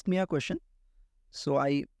someone asked me a question, so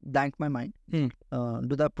I blanked my mind.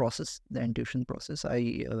 Do the process, the intuition process.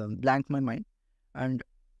 I blanked my mind, and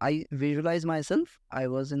I visualized myself. I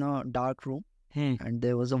was in a dark room, and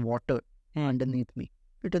there was a water underneath me,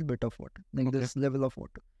 little bit of water, like Okay. this level of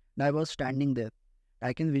water. And I was standing there.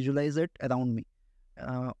 I can visualize it around me,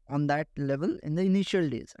 on that level in the initial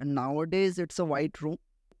days. And nowadays, it's a white room.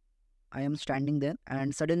 I am standing there,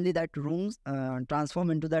 and suddenly that room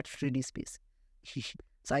transform into that 3D space.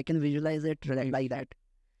 So I can visualize it like that.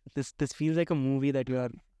 This feels like a movie that you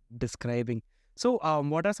are describing. So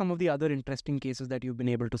what are some of the other interesting cases that you've been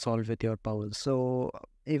able to solve with your powers? So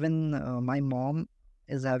even my mom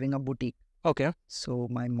is having a boutique. Okay. So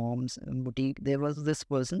my mom's boutique, there was this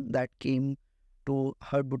person that came to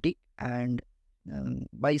her boutique, and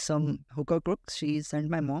by some hooker crooks, she sent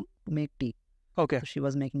my mom to make tea. Okay. So she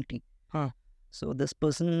was making tea. Huh. So this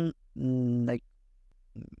person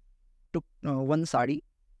took one sari,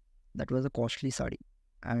 that was a costly sari,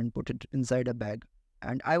 and put it inside a bag.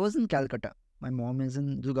 And I was in Calcutta. My mom is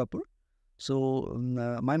in Durgapur. So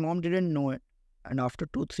my mom didn't know it. And after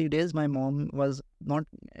 2-3 days, my mom was not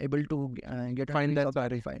able to get a Find piece that of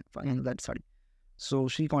sari. find that sari. So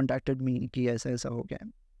she contacted me. Ki aisa okay.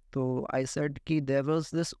 So I said ki there was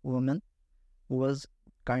this woman who was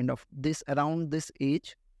kind of this around this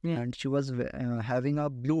age, and she was having a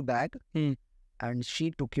blue bag, and she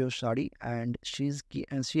took your sari, and she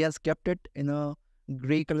has kept it in a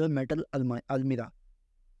grey color metal almirah,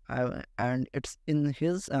 and it's in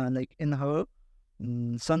his in her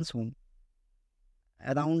son's home.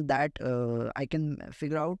 Around that, I can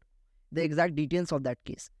figure out the exact details of that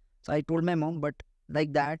case. So I told my mom, but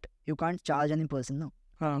like that, you can't charge any person, no.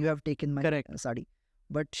 You have taken my Correct. sari.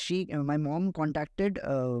 But my mom contacted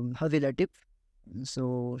her relative.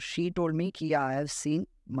 So she told me, yeah, I have seen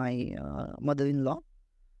my mother-in-law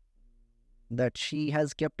that she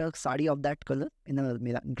has kept a sari of that color in an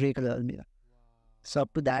almirah, grey color almirah. So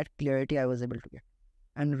up to that clarity I was able to get.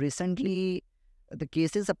 And recently, the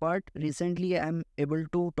cases apart, recently I am able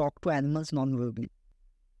to talk to animals non-verbally.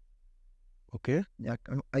 Okay. Yeah,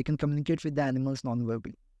 I can communicate with the animals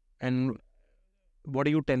non-verbally. And what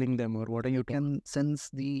are you telling them, or what are you I can sense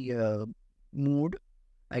the mood.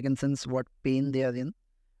 I can sense what pain they are in,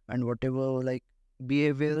 and whatever like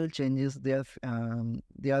behavioral changes they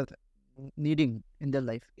are needing in their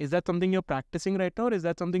life. Is that something you're practicing right now, or is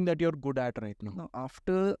that something that you're good at right now? Now,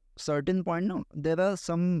 after certain point, no, there are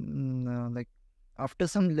some like after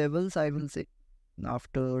some levels, I will say,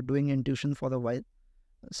 after doing intuition for a while,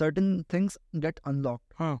 certain things get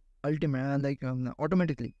unlocked. Huh.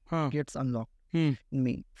 Automatically Huh. gets unlocked. Hmm. In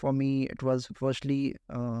me. For me, it was firstly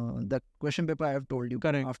the question paper I have told you.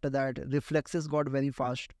 Correct. After that, reflexes got very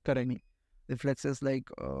fast. Correct. Me. Reflexes like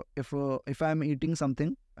if I am eating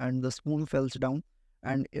something and the spoon falls down,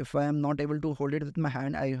 and if I am not able to hold it with my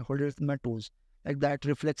hand, I hold it with my toes. Like that,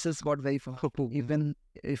 reflexes got very fast. Even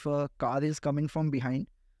if a car is coming from behind,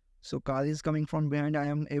 I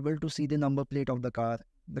am able to see the number plate of the car,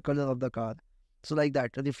 the color of the car. So like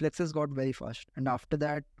that, the reflexes got very fast. And after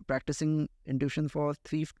that, practicing intuition for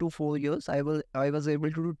 3 to 4 years, I was able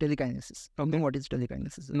to do telekinesis. Okay. You know what is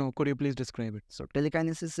telekinesis? No, could you please describe it? So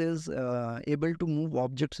telekinesis is able to move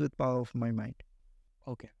objects with power of my mind.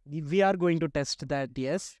 Okay. We are going to test that,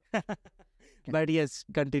 yes. But yes,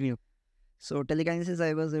 continue. So telekinesis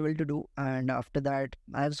I was able to do, and after that,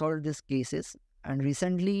 I have solved these cases. And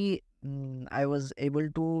recently, I was able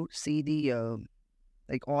to see the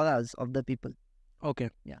like auras of the people.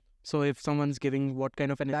 Okay. Yeah. So if someone's giving what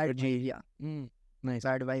kind of an Bad energy? vibe, yeah. Nice.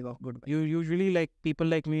 Bad vibe or good vibe. You usually, like, people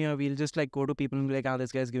like me, we'll just like go to people and be like,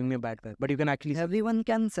 this guy's giving me a bad vibe. But you can actually Everyone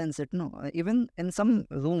can sense it, no? Even in some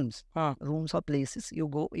rooms, Huh. rooms or places, you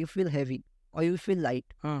go, you feel heavy or you feel light.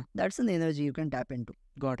 Huh. That's an energy you can tap into.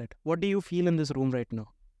 Got it. What do you feel in this room right now?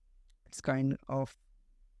 It's kind of,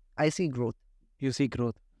 I see growth. You see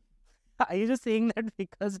growth. Are you just saying that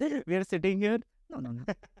because we are sitting here? No.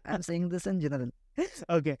 I'm saying this in general.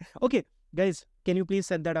 Okay. Guys, can you please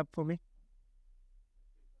set that up for me?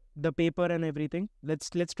 The paper and everything. Let's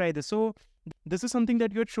try this. So this is something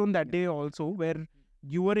that you had shown that day also, where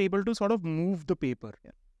you were able to sort of move the paper.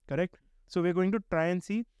 Yeah. Correct? So we're going to try and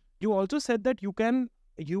see. You also said that you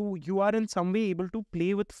are in some way able to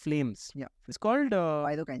play with flames. Yeah. It's called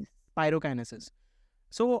pyrokinesis.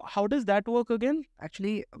 So how does that work again?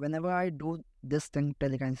 Actually, whenever I do this thing,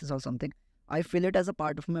 telekinesis or something, I feel it as a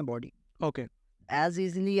part of my body. Okay. As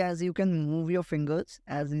easily as you can move your fingers,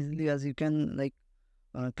 as easily as you can like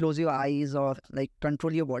close your eyes or like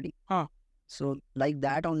control your body. Huh. So like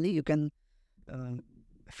that only you can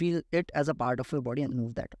feel it as a part of your body and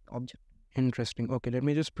move that object. Interesting. Okay, let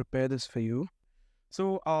me just prepare this for you.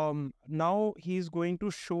 So now he's going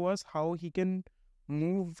to show us how he can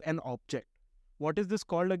move an object. What is this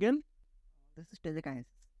called again? This is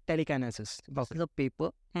telekinesis. Telekinesis. This is a paper.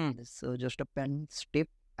 Hmm. This is just a pen tip,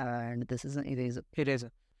 and this is an eraser. Eraser.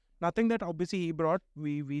 Nothing that obviously he brought.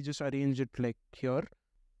 We just arranged it like here.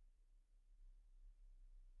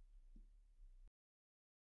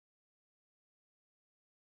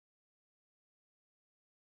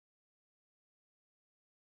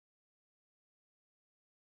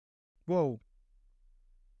 Whoa.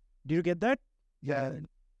 Did you get that? Yeah.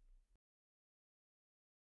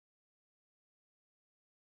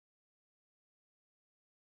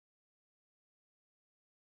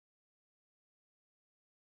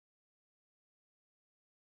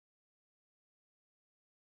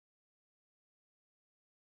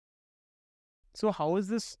 So how is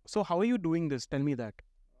this? So how are you doing this? Tell me that.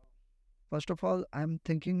 First of all, I'm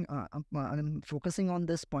thinking, I'm focusing on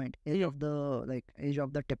this point, edge of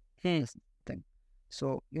the tip, this thing.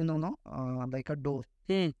 So, no, like a door.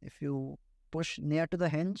 If you push near to the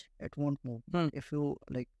hinge, it won't move. If you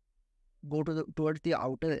like go towards the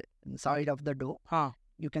outer side of the door,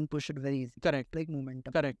 you can push it very easy. Correct. Like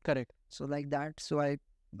momentum. Correct. So like that. So I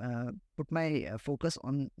put my focus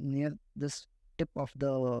on near this tip of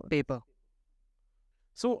the paper.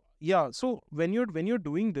 So yeah. So when you're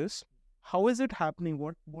doing this, how is it happening?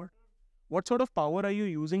 What sort of power are you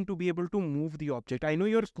using to be able to move the object? I know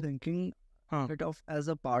you're thinking it of as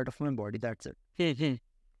a part of my body. That's it.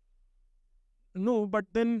 No, but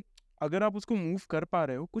then अगर आप उसको move कर पा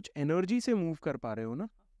रहे हो, कुछ energy से move कर पा रहे हो ना,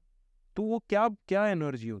 तो वो क्या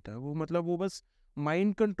एनर्जी होता है? वो मतलब वो बस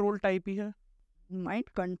माइंड कंट्रोल टाइप ही है? Mind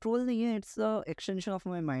control नहीं है, it's a extension of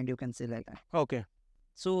my mind, you can say like that. Okay.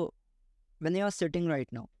 So when you are sitting right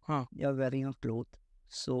now, you are wearing a cloth.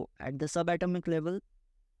 So at the subatomic level,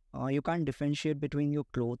 you can't differentiate between your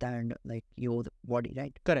cloth and like your body,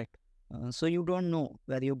 right? Correct. So you don't know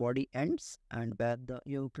where your body ends and where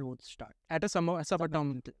your clothes start. At a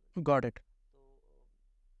subatomic. Got it.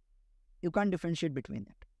 You can't differentiate between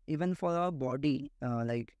that. even for our body,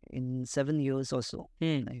 like in 7 years or so,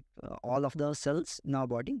 like all of the cells in our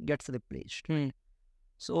body gets replaced.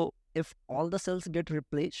 So if all the cells get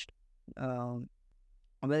replaced,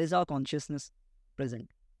 where is our consciousness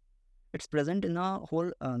present? It's present in our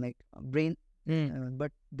whole like brain,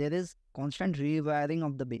 but there is constant rewiring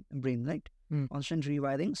of the brain, right? Constant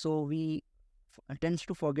rewiring. So we tends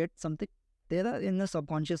to forget something. They are in the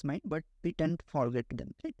subconscious mind, but we tend to forget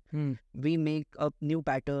them, right? We make up new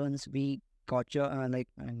patterns. We gotcha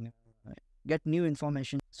get new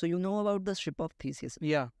information. So you know about the ship of Theseus?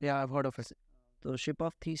 Yeah, I've heard of it. So ship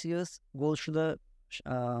of Theseus goes to the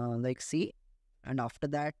like sea, and after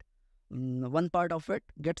that, one part of it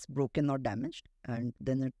gets broken or damaged, and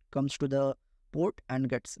then it comes to the port and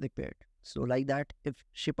gets repaired. So like that, if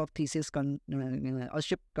ship of Theseus a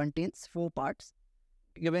ship contains 4 parts,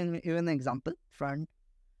 given an example: front,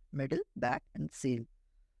 middle, back, and sail.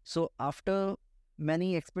 So after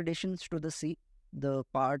many expeditions to the sea, the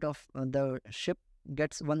part of the ship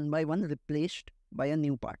gets one by one replaced by a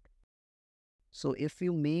new part. So if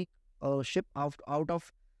you make a ship out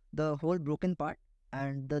of the whole broken part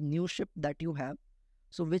and the new ship that you have,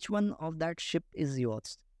 so which one of that ship is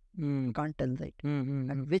yours? You can't tell, right?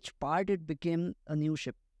 And which part it became a new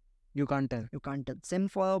ship? You can't tell. You can't tell. Same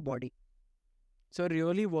for our body. So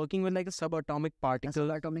really working with like a subatomic particle.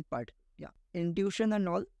 Subatomic part. Yeah. Intuition and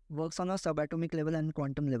all works on a subatomic level and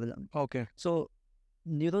quantum level. Okay. So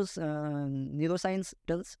neuroscience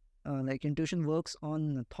tells like intuition works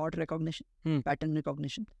on thought recognition, pattern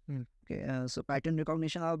recognition. Okay. So pattern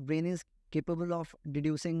recognition, our brain is capable of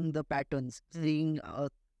deducing the patterns, seeing a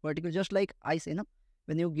particular, just like I say, no?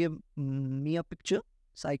 When you give me a picture,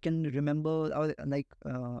 so I can remember, or a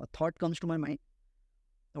thought comes to my mind.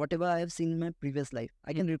 Whatever I have seen in my previous life,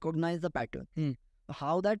 I can recognize the pattern.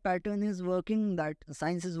 How that pattern is working, that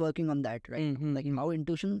science is working on that, right? Like how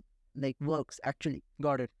intuition works actually.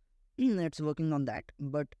 Got it. It's working on that,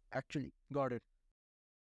 but actually. Got it.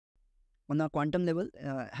 On a quantum level,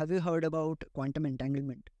 have you heard about quantum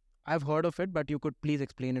entanglement? I've heard of it, but you could please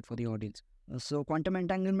explain it for the audience. So quantum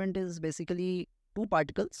entanglement is basically 2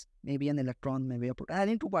 particles, maybe an electron, maybe a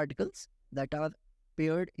proton, 2 particles that are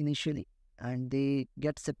paired initially, and they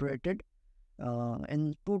get separated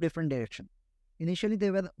in 2 different directions. Initially,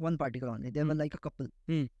 they were 1 particle only. They were like a couple.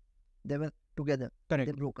 They were together. Correct.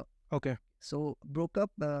 They broke up. Okay. So broke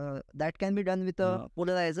up. That can be done with a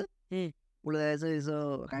polarizer. Polarizer is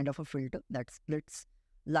a kind of a filter that splits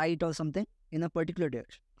light or something in a particular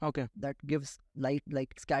direction. Okay. That gives light,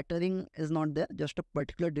 like scattering is not there, just a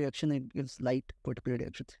particular direction, it gives light particular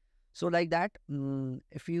direction. So like that,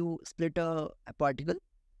 if you split a particle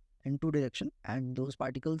in 2 directions and those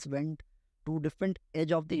particles went to different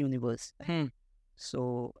edge of the universe.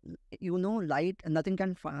 So, light, nothing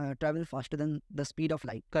can travel faster than the speed of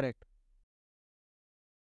light. Correct.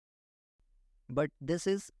 But this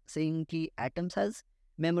is saying that atoms has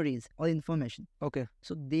memories or information. Okay.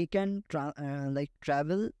 So they can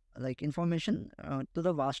travel information to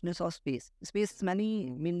the vastness of space. Space is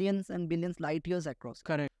many millions and billions light years across.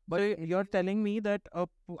 Correct. But you're telling me that a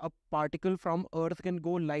particle from Earth can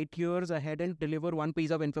go light years ahead and deliver one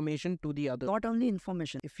piece of information to the other. Not only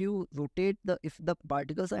information. If you rotate if the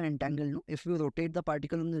particles are entangled, if you rotate the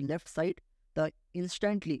particle on the left side,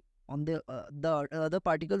 instantly on the other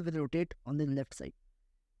particle will rotate on the left side.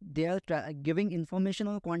 They are giving information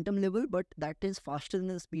on a quantum level, but that is faster than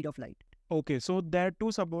the speed of light. Okay, so there are 2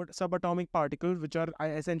 subatomic particles which are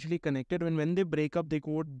essentially connected. When they break up, they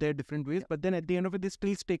go their different ways, but then at the end of it, they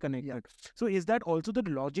still stay connected. Yeah. So is that also the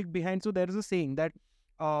logic behind? So there is a saying that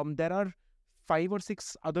there are 5 or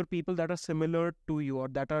 6 other people that are similar to you or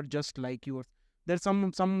that are just like you. There's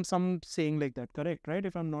some saying like that, correct? Right?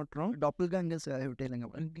 If I'm not wrong. Doppelgangers are you telling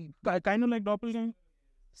about? Kind of like doppelganger.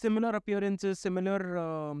 Similar appearances,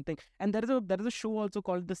 similar thing. And there is a show also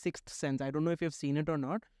called The Sixth Sense. I don't know if you've seen it or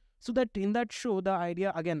not. So that in that show, the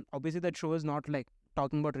idea, again, obviously that show is not like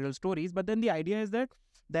talking about real stories, but then the idea is that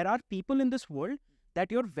there are people in this world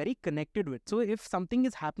that you're very connected with. So if something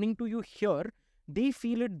is happening to you here, they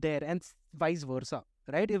feel it there and vice versa,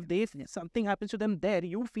 right? If something happens to them there,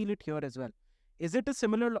 you feel it here as well. Is it a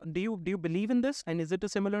similar, do you believe in this? And is it a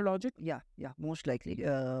similar logic? Yeah, most likely.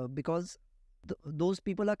 Because those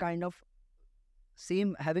people are kind of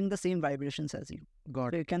having the same vibrations as you. Got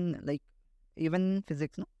it. So you can even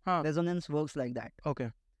physics, resonance works like that.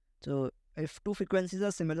 Okay. So if 2 frequencies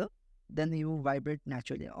are similar, then you vibrate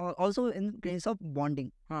naturally. Also in case of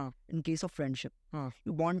bonding, in case of friendship,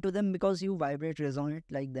 you bond to them because you vibrate, resonate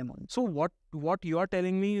like them also. So what you are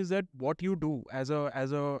telling me is that what you do as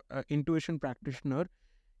a intuition practitioner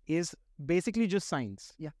is basically just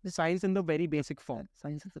science. Yeah. Science in the very basic form.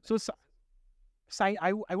 Science is the So,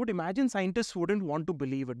 I would imagine scientists wouldn't want to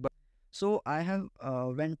believe it, but So I have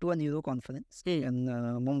went to a neuro conference in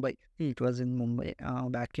Mumbai. It was in Mumbai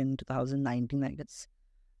back in 2019, I guess.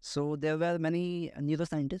 So there were many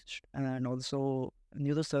neuroscientists and also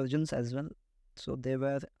neurosurgeons as well. So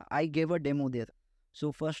I gave a demo there.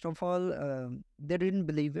 So first of all, they didn't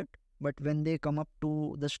believe it. But when they come up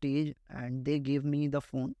to the stage and they gave me the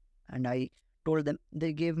phone and I told them,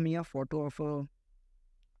 they gave me a photo of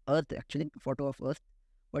Earth, actually, photo of Earth.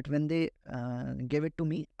 But when they gave it to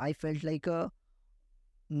me, I felt like a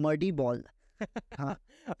muddy ball.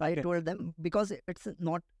 I told them, because it's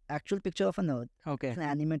not actual picture of an Earth. okay. It's an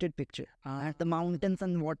animated picture. And the mountains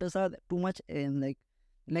and waters are too much Like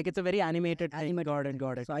it's a very animated thing.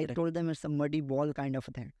 Got it. So I told them it's a muddy ball kind of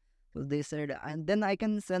a thing. So they said, and then I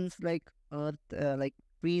can sense like Earth, like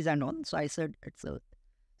trees and all. So I said, it's Earth.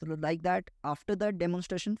 So like that, after that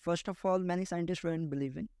demonstration, first of all, many scientists weren't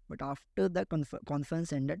believing. But after the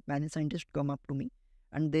conference ended, many scientists come up to me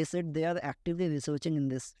and they said they are actively researching in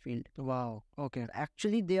this field. Wow. Okay.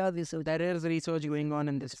 Actually, they are researching. There is research going on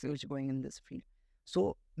in this field. Research going in this field.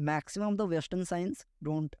 So maximum of the Western science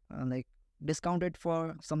don't like discount it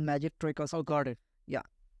for some magic trick or something. Oh, got it. Yeah.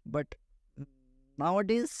 But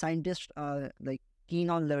nowadays, scientists are like keen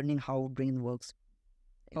on learning how brain works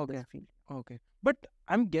in this field. Okay. But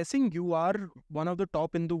I'm guessing you are one of the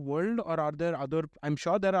top in the world, or are there other, I'm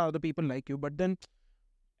sure there are other people like you, but then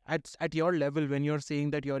at your level, when you're saying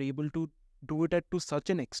that you're able to do it to such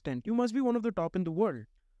an extent, you must be one of the top in the world.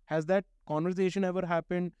 Has that conversation ever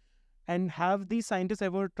happened? And have these scientists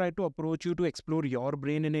ever tried to approach you to explore your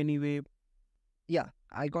brain in any way? Yeah,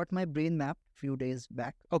 I got my brain mapped few days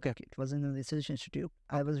back. Okay. It was in a research institute.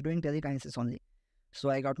 I was doing telekinesis only. So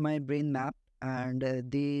I got my brain mapped and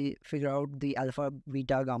they figure out the alpha,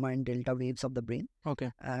 beta, gamma and delta waves of the brain.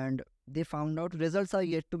 Okay. And they found out, results are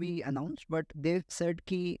yet to be announced, but they said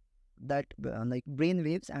that like brain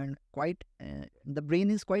waves and the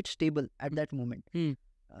brain is quite stable at that moment.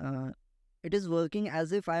 It is working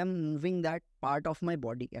as if I am moving that part of my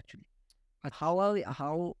body actually.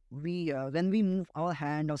 How we when we move our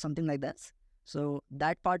hand or something like that, so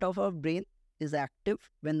that part of our brain is active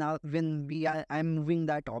when I'm moving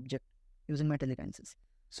that object using my telekinesis.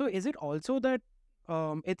 So is it also that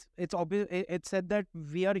it's obvious, it's said that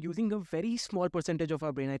we are using a very small percentage of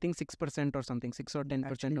our brain, I think 6% or something, 6 or 10%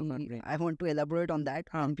 Actually, of our brain. I want to elaborate on that.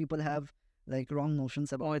 And people have like wrong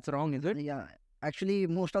notions about. Oh, it's wrong, is it? Yeah, actually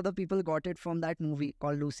most of the people got it from that movie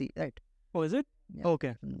called Lucy, right? Oh, is it? Yeah.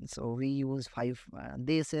 Okay. So we use 5.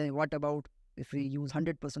 They say, what about if we use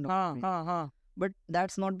 100% of the brain? But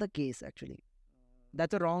that's not the case actually.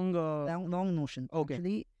 That's a wrong wrong notion. Okay.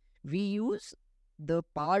 Actually, we use the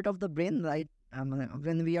part of the brain, right?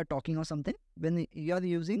 When we are talking or something, when you are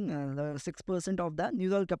using the 6% of the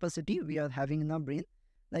neural capacity we are having in our brain,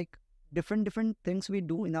 like different things we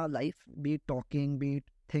do in our life, be it talking, be it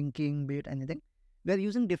thinking, be it anything, we are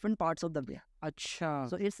using different parts of the brain. Acha.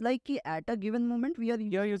 So it's like at a given moment we are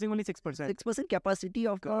You're using only 6%. 6% capacity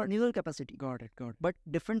of the neural capacity. Got it. But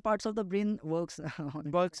different parts of the brain works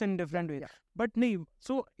in different ways. Yeah. But no,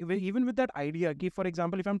 so even with that idea, for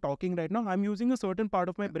example, if I'm talking right now, I'm using a certain part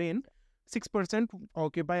of my brain, 6%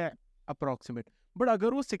 occupy approximate. But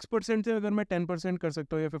agar wo 6% se agar मैं 10% कर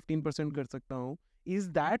सकता हूँ या 15% कर सकता हूँ,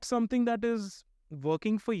 is that something that is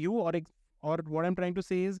working for you, or what I'm trying to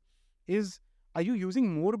say is are you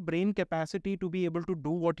using more brain capacity to be able to do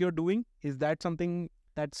what you're doing? Is that something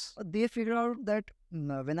that's... They figure out that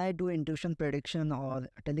when I do intuition, prediction or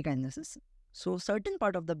telekinesis, so certain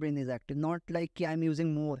part of the brain is active, not like I'm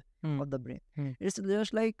using more of the brain. It's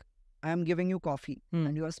just like I'm giving you coffee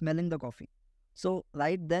and you are smelling the coffee. So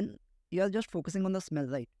right then, you are just focusing on the smell,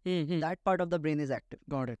 right? That part of the brain is active.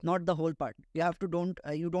 Got it. Not the whole part. You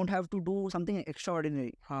don't have to do something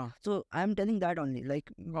extraordinary. So I'm telling that only.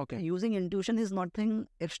 Like using intuition is nothing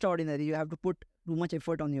extraordinary. You have to put too much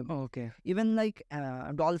effort on your brain. Okay. Even like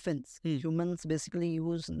dolphins, humans basically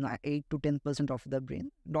use 8 to 10% of the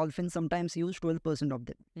brain. Dolphins sometimes use 12% of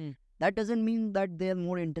them. That doesn't mean that they're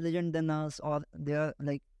more intelligent than us or they're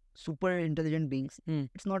like super intelligent beings.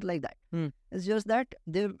 It's not like that. It's just that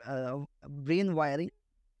their brain wiring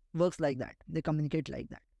works like that. They communicate like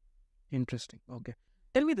that. Interesting. Okay.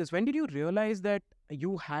 Tell me this. When did you realize that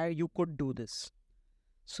you could do this?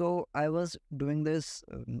 So I was doing this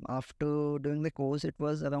after doing the course. It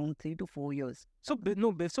was around 3 to 4 years. So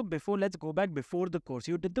before, let's go back before the course.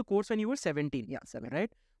 You did the course when you were 17. Yeah, 17.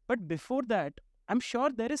 Right? But before that, I'm sure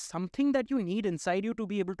there is something that you need inside you to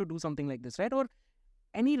be able to do something like this, right? Or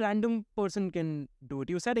any random person can do it.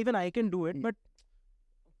 You said even I can do it, but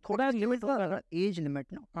थोड़ा limit होगा ना? age limit,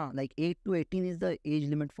 no? हाँ. Like 8 to 18 is the age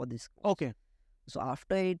limit for this course. Okay. So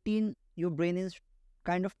after 18, your brain is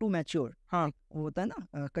kind of too mature. हाँ. Like, वो होता है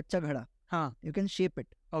ना कच्चा घड़ा. हाँ. You can shape it.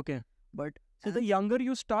 Okay. But so the younger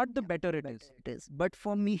you start, the better it is. It is. But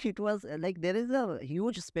for me, it was like there is a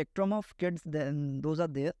huge spectrum of kids. Then those are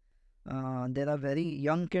there. There are very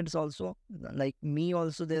young kids also. Like me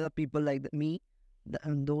also, there are people like me.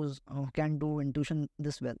 And those can do intuition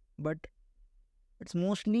this well. But it's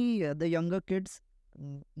mostly the younger kids.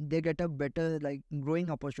 They get a better like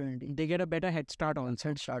growing opportunity. They get a better head start also.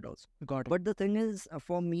 Head start also. Got it. But the thing is,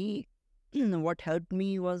 for me, what helped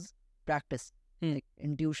me was practice. Like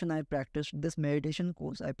intuition, I practiced this meditation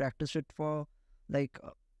course. I practiced it for like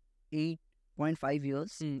 8.5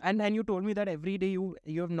 years. And you told me that every day you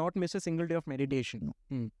have not missed a single day of meditation.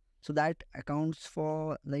 No. So that accounts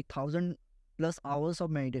for like 1,000+ hours of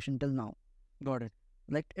meditation till now. Got it.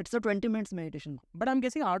 Like it's a 20 minutes meditation. But I'm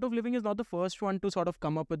guessing Art of Living is not the first one to sort of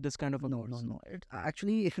come up with this kind of a course. No. It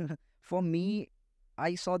actually, for me,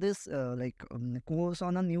 I saw this course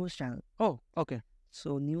on a news channel. Oh, okay.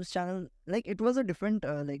 So news channel, like it was a different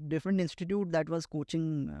institute that was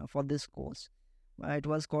coaching for this course. It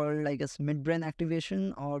was called like a midbrain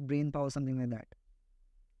activation or brain power, something like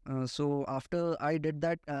that. So after I did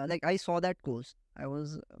that, like I saw that course.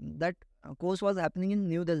 That course was happening in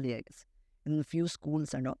New Delhi, I guess, in a few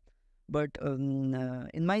schools and all. But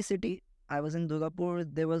in my city, I was in Durgapur,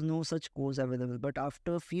 there was no such course available. But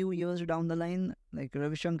after a few years down the line, like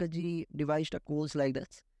Ravi Shankar ji devised a course like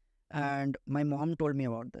this. And my mom told me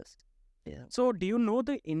about this. Yeah. So, do you know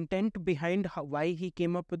the intent behind why he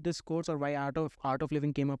came up with this course, or why Art of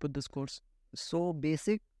Living came up with this course? So,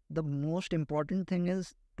 the most important thing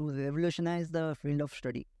is to revolutionize the field of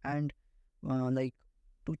study and like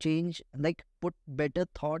to change, like put better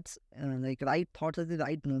thoughts, like right thoughts at the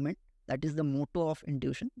right moment. That is the motto of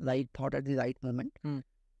intuition, right thought at the right moment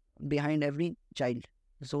behind every child.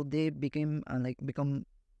 So they become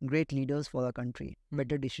great leaders for our country,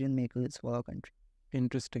 better decision makers for our country.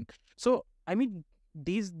 Interesting. So, I mean,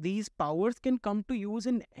 these powers can come to use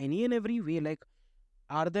in any and every way. Like,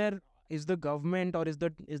 is the government or is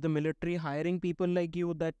the military hiring people like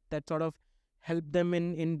you that sort of help them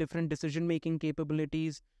in different decision making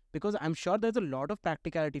capabilities? Because I'm sure there's a lot of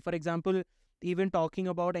practicality. For example, even talking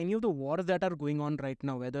about any of the wars that are going on right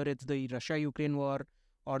now, whether it's the Russia-Ukraine war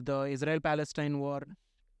or the Israel-Palestine war.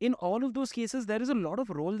 In all of those cases, there is a lot of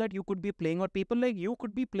role that you could be playing or people like you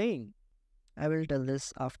could be playing. I will tell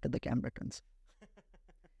this after the camera turns.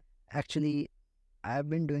 Actually, I've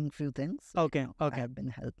been doing few things. Okay. I've been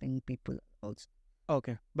helping people also.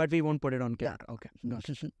 Okay. But we won't put it on camera. Yeah. Okay.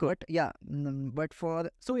 Good. But yeah, but for...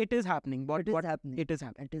 So it is happening. It is happening. It is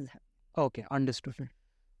happening. It is happening. Okay. Understood.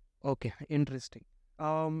 Okay. Interesting.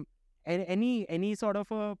 Any sort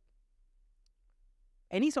of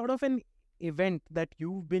an event that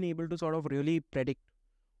you've been able to sort of really predict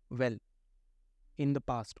well in the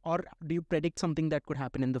past, or do you predict something that could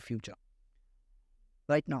happen in the future?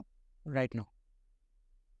 Right now,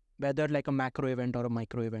 whether like a macro event or a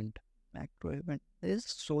micro event. Macro event, there is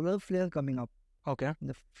solar flare coming up. Okay. In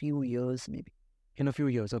a few years, maybe. In a few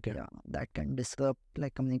years. Okay. Yeah, that can disrupt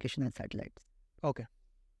like communication and satellites. Okay,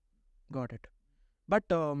 got it. But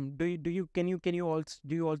do you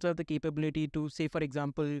also have the capability to, say for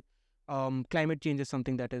example, climate change is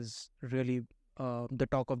something that is really the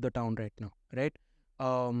talk of the town right now, right?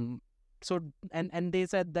 So they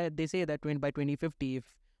say that by 2050, if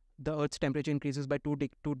the Earth's temperature increases by 2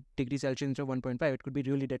 degrees Celsius instead of 1.5, it could be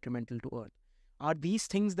really detrimental to Earth. Are these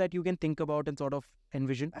things that you can think about and sort of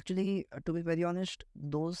envision? Actually, to be very honest,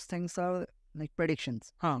 those things are like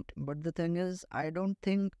predictions. But the thing is, I don't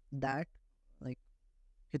think that like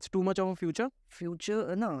it's too much of a future.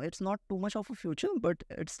 No, it's not too much of a future, but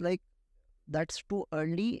it's like that's too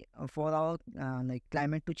early for our like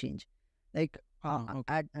climate to change. Like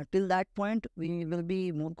till that point, we will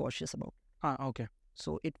be more cautious about. Okay.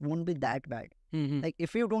 So it won't be that bad. Mm-hmm. Like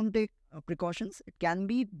if you don't take precautions, it can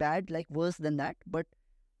be bad, like worse than that. But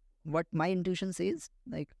what my intuition says,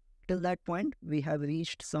 like till that point, we have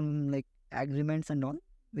reached some like agreements and all.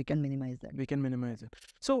 We can minimize that.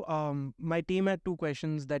 So my team had 2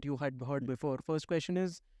 questions that you had heard before. First question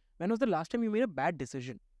is, when was the last time you made a bad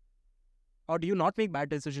decision? Or do you not make bad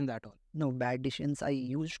decisions at all? No, bad decisions I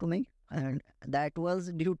used to make. And that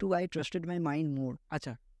was due to I trusted my mind more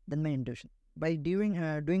than my intuition. By doing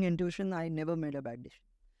intuition, I never made a bad decision.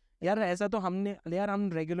 यार ऐसा तो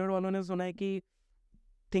हम regular वालों ने सुना है कि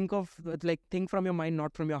think from your mind,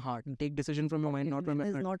 not from your heart. Take decision from your mind, not from your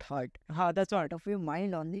heart. It is not heart. That's what. Of your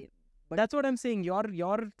mind only. But that's what I'm saying.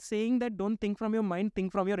 You're saying that don't think from your mind,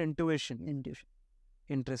 think from your intuition.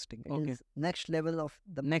 Interesting. It Okay. is next level of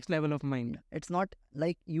the Next level of mind. It's not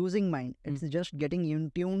like using mind. It's just getting in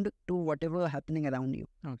tuned to whatever happening around you.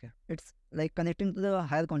 Okay. It's like connecting to the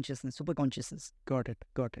higher consciousness, super consciousness. Got it.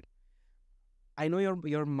 Got it. I know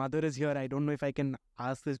your mother is here. I don't know if I can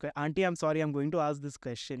ask this question. Auntie, I'm sorry. I'm going to ask this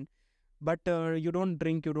question. But you don't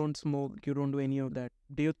drink, you don't smoke, you don't do any of that.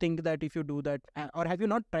 Do you think that if you do that, or have you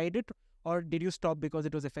not tried it, or did you stop because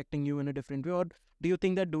it was affecting you in a different way, or do you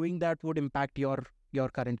think that doing that would impact your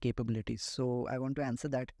current capabilities? So I want to answer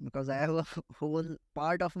that because I have a whole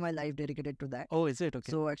part of my life dedicated to that. Oh, is it?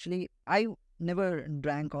 Okay. So actually, I never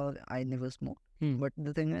drank or I never smoked. But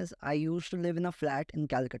the thing is, I used to live in a flat in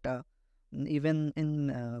Calcutta, even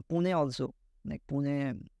in Pune also. Like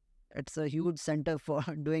Pune, it's a huge center for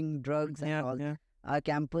doing drugs and all. Yeah. Our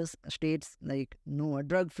campus states like no, a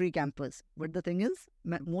drug-free campus. But the thing is,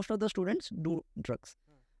 most of the students do drugs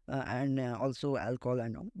and also alcohol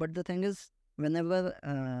and all. But the thing is,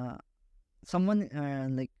 whenever someone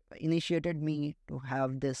like initiated me to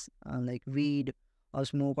have this like weed or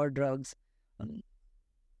smoke or drugs,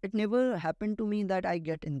 it never happened to me that I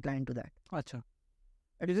get inclined to that. Acha.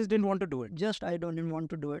 You just didn't want to do it. Just I don't even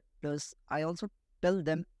want to do it. Plus, I also tell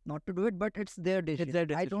them not to do it, but it's their decision. It's their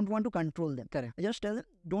decision. I don't want to control them. Correct. I just tell them,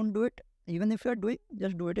 don't do it. Even if you're doing,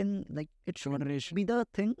 just do it in like it should Moderation. be the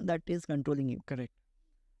thing that is controlling you. Correct.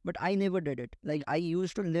 But I never did it. Like I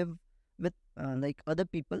used to live with like other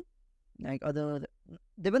people, like other.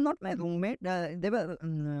 They were not my roommate. They were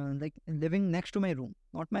like living next to my room.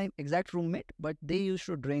 Not my exact roommate, but they used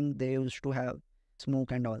to drink. They used to have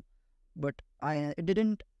smoke and all. But I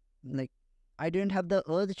didn't have the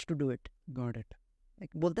urge to do it. Got it.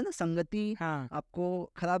 Like बोलते हैं ना संगति हाँ.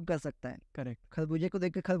 आपको खराब कर सकता है. Correct. खरबूजे को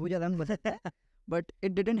देख के खरबूजा रंग बदलता है. But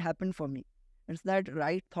it didn't happen for me. It's that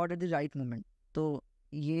right thought at the right moment. So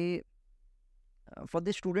ये for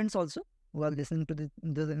the students also who are listening to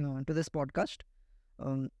this podcast,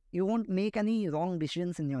 you won't make any wrong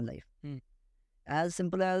decisions in your life. As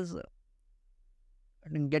simple as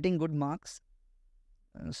getting good marks.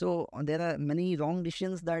 So there are many wrong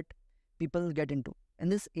decisions that people get into in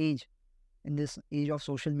this age of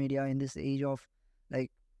social media, in this age of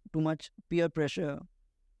like too much peer pressure.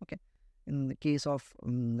 Okay, in the case of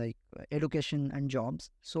like education and jobs.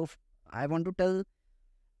 So I want to tell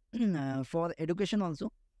for education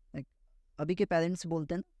also, like अभी के parents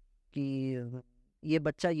बोलते हैं कि ये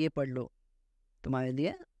बच्चा ये पढ़ लो तुम्हारे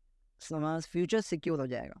लिए समाज future secure हो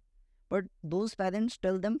जाएगा. But those parents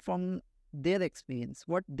tell them from their experience,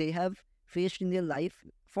 what they have faced in their life.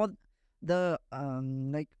 For the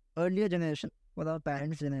like earlier generation, for our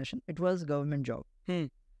parents' generation, it was government job.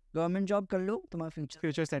 Government job कर लो तुम्हारा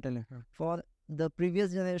future settle है. For the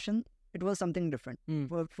previous generation, it was something different.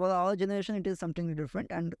 For our generation, it is something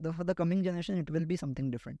different, and for the coming generation, it will be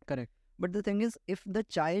something different. Correct. But the thing is, if the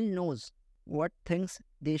child knows what things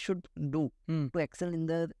they should do to excel in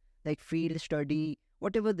the like field, study,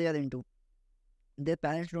 whatever they are into, their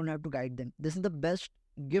parents don't have to guide them. This is the best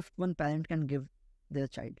gift one parent can give their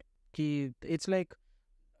child. It's like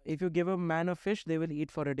if you give a man a fish, they will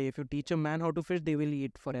eat for a day. If you teach a man how to fish, they will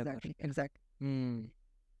eat forever. Exactly.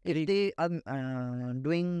 If they are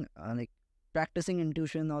doing like practicing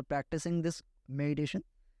intuition or practicing this meditation,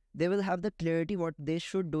 they will have the clarity what they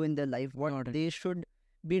should do in their life, what they should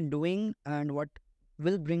be doing, and what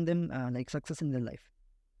will bring them like success in their life.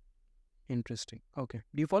 Interesting. Okay.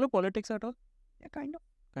 Do you follow politics at all? Yeah, kind of.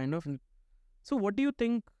 Kind of. So what do you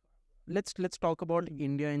think, let's talk about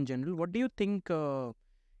India in general. What do you think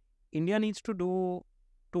India needs to do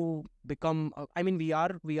to become, I mean, we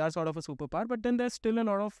are sort of a superpower, but then there's still a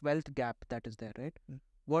lot of wealth gap that is there, right?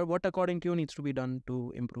 What according to you needs to be done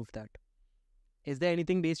to improve that? Is there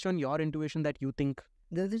anything based on your intuition that you think?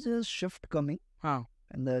 There is a shift coming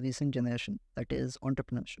in the recent generation, that is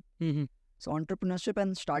entrepreneurship. So entrepreneurship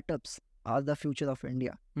and startups are the future of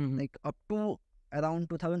India, like up to around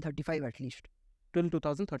 2035 at least. Till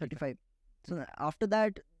 2035. So after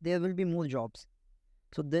that, there will be more jobs.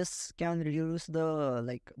 So this can reduce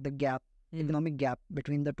the gap, economic gap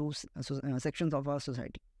between the two sections of our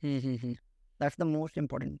society. That's the most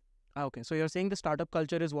important. Okay, so you're saying the startup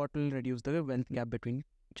culture is what will reduce the wealth gap between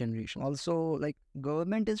generations. Also, like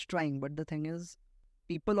government is trying, but the thing is,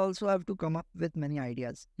 people also have to come up with many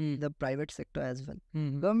ideas. The private sector as well.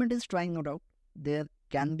 Government is trying, no doubt. There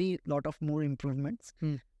can be a lot of more improvements,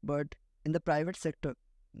 but in the private sector,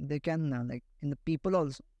 they can in the people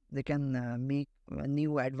also, they can make a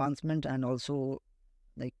new advancement and also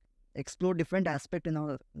like explore different aspect in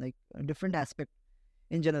our different aspect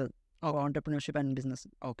in general of entrepreneurship and business.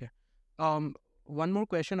 Okay. One more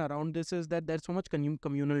question around this is that there's so much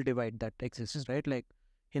communal divide that exists, right? Like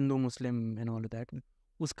Hindu, Muslim and all of that.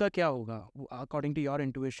 उसका क्या होगा? According to your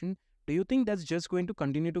intuition, do you think that's just going to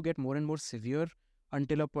continue to get more and more severe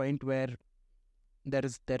until a point where there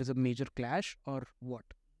is a major clash, or what?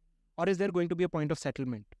 Or is there going to be a point of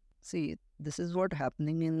settlement? See, this is what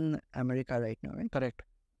happening in America right now, right? Correct.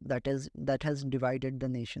 That has divided the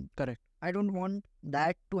nation. Correct. I don't want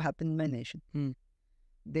that to happen in my nation. Hmm.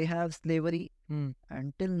 They have slavery. Hmm.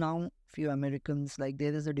 Until now, few Americans, like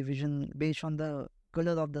there is a division based on the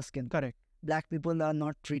color of the skin. Correct. Black people are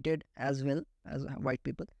not treated as well as white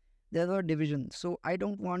people. There are divisions. So I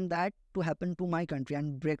don't want that to happen to my country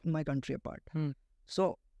and break my country apart. Hmm.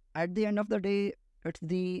 So at the end of the day, it's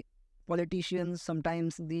the politicians,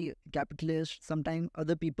 sometimes the capitalists, sometimes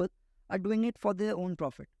other people are doing it for their own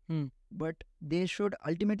profit. Hmm. But they should,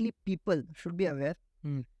 ultimately people should be aware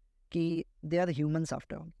Hmm. कि they are humans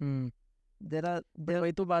after all. Hmm. There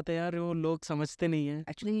वही तो बात है यार, वो लोग समझते नहीं है,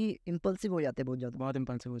 actually impulsive हो जाते हैं बहुत ज़्यादा. बहुत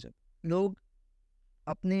impulsive हो जाते. लोग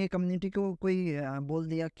अपने कम्युनिटी को कोई बोल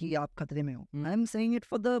दिया कि आप खतरे में हो. I am saying it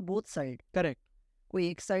for the both side. Correct. कोई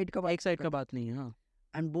एक साइड का एक साइड का बात नहीं है. हाँ.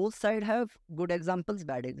 And both side have good examples,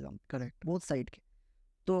 bad example. Correct. Both side के.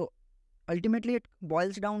 तो ultimately it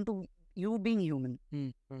boils down to you being human.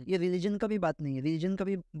 ये रिलीजन का भी बात नहीं है. रिलीजन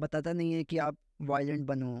कभी बताता नहीं है कि आप वायलेंट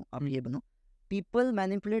बनो, आप ये बनो. People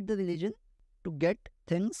manipulate the religion to get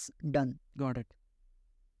things done. Got it.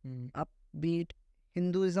 आप बीट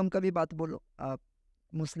हिंदुइज्म का भी बात बोलो, आप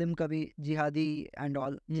मुस्लिम का भी, जिहादी एंड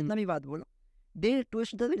ऑल, जितना भी बात बोलो, दे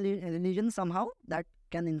twist the religion somehow that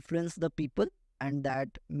can influence the people and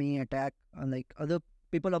that may attack like other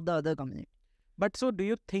people of the other community. But so do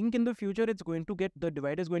you think in the future it's going to get, the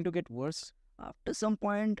divide is going to get worse? After some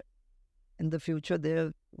point in the future,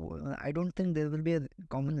 I don't think there will be a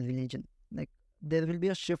common religion. Like there will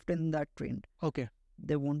be a shift in that trend. Okay.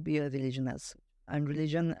 There won't be a religion as such. And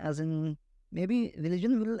religion as in, maybe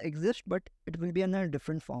religion will exist, but it will be in a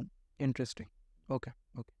different form. Interesting. Okay.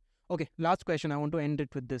 Last question. I want to end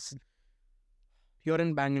it with this. You're in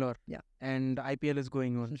Bangalore. Yeah. And IPL is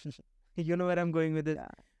going on. You know where I'm going with it. Yeah.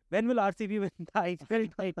 When will RCB win the IPL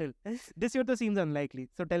title? This year seems unlikely.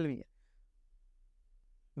 So tell me,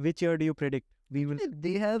 which year do you predict we will?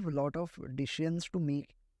 They have a lot of decisions to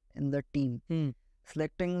make in the team.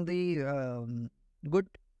 Selecting the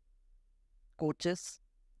good coaches,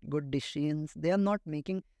 good decisions. They are not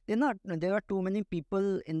making. There are too many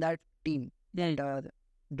people in that team that are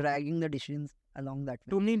dragging the decisions along that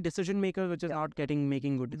way. Too many decision makers which is not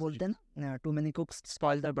making good decisions. बोलते हैं ना, too many cooks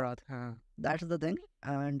Spoil the broth. हाँ. That's the thing.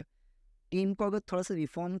 And team को अगर थोड़ा सा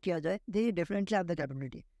reform किया जाए, they definitely have the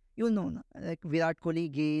capability. You know, like Virat Kohli,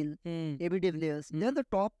 Gale, AB de Villiers, they're the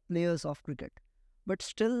top players of cricket. But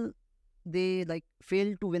still, they like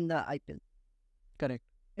fail to win the IPL. Correct.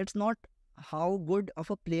 It's not how good of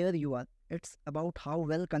a player you are. It's about how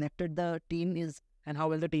well connected the team is. And how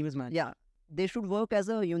well the team is managed. Yeah. They should work as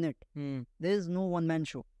a unit. There is no one man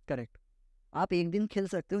show. Correct. आप एक दिन खेल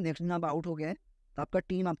सकते हो, next दिन आप out हो गए, तो आपका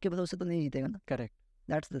टीम आपके भरोसे तो नहीं जीतेगा ना. Correct.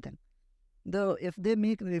 That's the thing. If they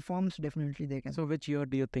make reforms, definitely they can. So which year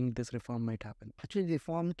do you think this reform might happen? Actually,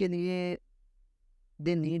 reform के लिए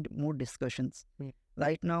they need more discussions.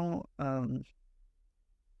 Right now,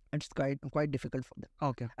 it's quite difficult for them.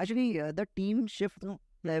 Okay. Actually, the team shift. No,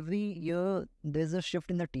 every year there's a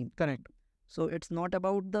shift in the team. Correct. So it's not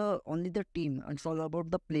about only the team. It's all about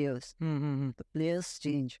the players. The players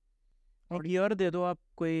change. और year दे दो आप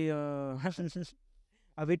कोई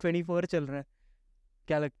अभी 24 चल रहा है,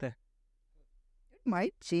 क्या लगता है? It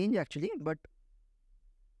might change actually, but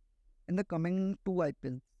in the coming 2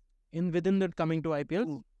 IPLs. Within the coming 2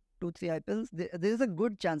 IPLs? 2-3 IPLs, there is a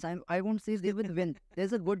good chance. I won't say they will win.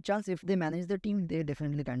 There's a good chance if they manage the team, they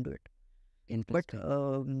definitely can do it. But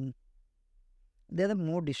there are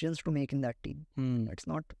more decisions to make in that team. It's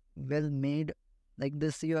not well made. Like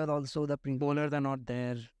this year also, the bowlers are not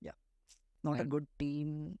there. Yeah. Not a good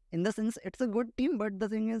team. In the sense, it's a good team, but the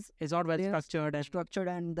thing is, it's not well structured.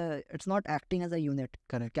 And it's not acting as a unit.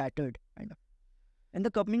 Correct. Scattered, kind of. In the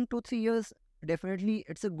coming 2-3 years, definitely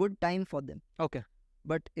it's a good time for them. Okay.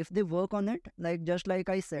 But if they work on it, just like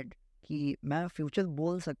I said, कि मैं future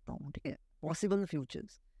बोल सकता हूँ, ठीक है? Possible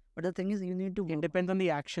futures. But the thing is, you need to work. It depends on the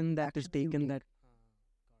action that is taken. That.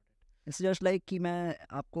 It's just like कि मैं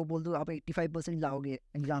आपको बोल दूँ आप 85% लाओगे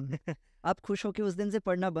एग्जाम में, आप खुश हो के उस दिन से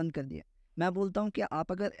पढ़ना बंद कर दिए. मैं बोलता हूँ कि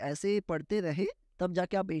आप अगर ऐसे पढ़ते रहे तब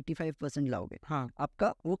जाके आप 85% लाओगे. हाँ.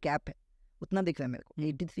 आपका वो कैप है, उतना दिख रहा है मेरे को,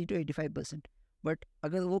 83 to 85%. बट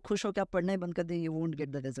अगर वो खुश हो के आप पढ़ना ही बंद कर दें, you won't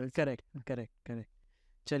get the results. Correct.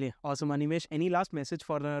 चलिए, awesome. Animesh, any last message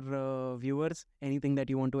for our viewers? Anything that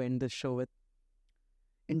you want to end this show with?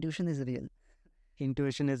 Intuition is real.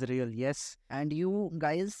 Intuition is real, yes. And you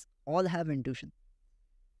guys all have intuition.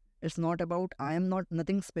 It's not about I am not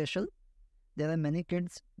nothing special. There are many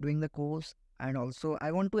kids doing the course, and also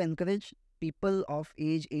I want to encourage people of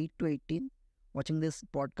age 8 to 18 watching this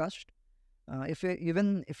podcast. If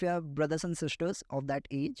you have brothers and sisters of that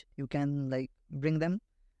age, you can like bring them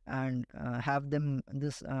and have them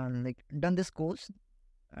this like done this course.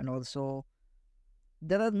 And also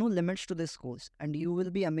there are no limits to this course, and you will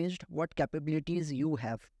be amazed what capabilities you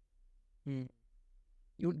have. Hmm.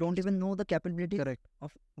 You don't even know the capability Correct.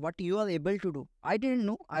 of what you are able to do. I didn't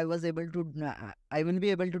know I was able to. I will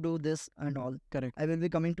be able to do this and all. Correct. I will be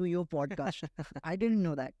coming to your podcast. I didn't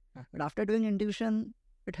know that, but after doing intuition,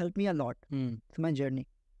 it helped me a lot. It's my journey.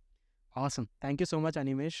 Awesome. Thank you so much,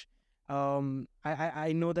 Animesh.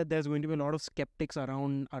 I know that there's going to be a lot of skeptics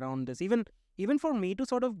around this. Even for me to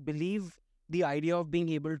sort of believe the idea of being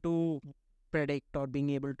able to predict or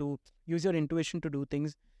being able to use your intuition to do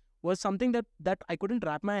things was something that I couldn't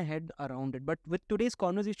wrap my head around it. But with today's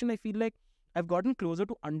conversation, I feel like I've gotten closer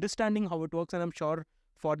to understanding how it works, and I'm sure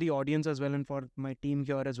for the audience as well and for my team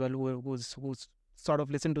here as well who's sort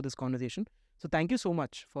of listened to this conversation. So thank you so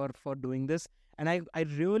much for doing this. And I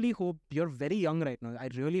really hope, you're very young right now, I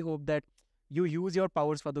really hope that you use your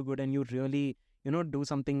powers for the good and you really, do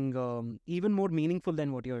something even more meaningful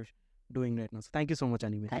than what you're doing right now. So thank you so much,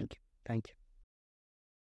 Animesh. Thank you. Thank you.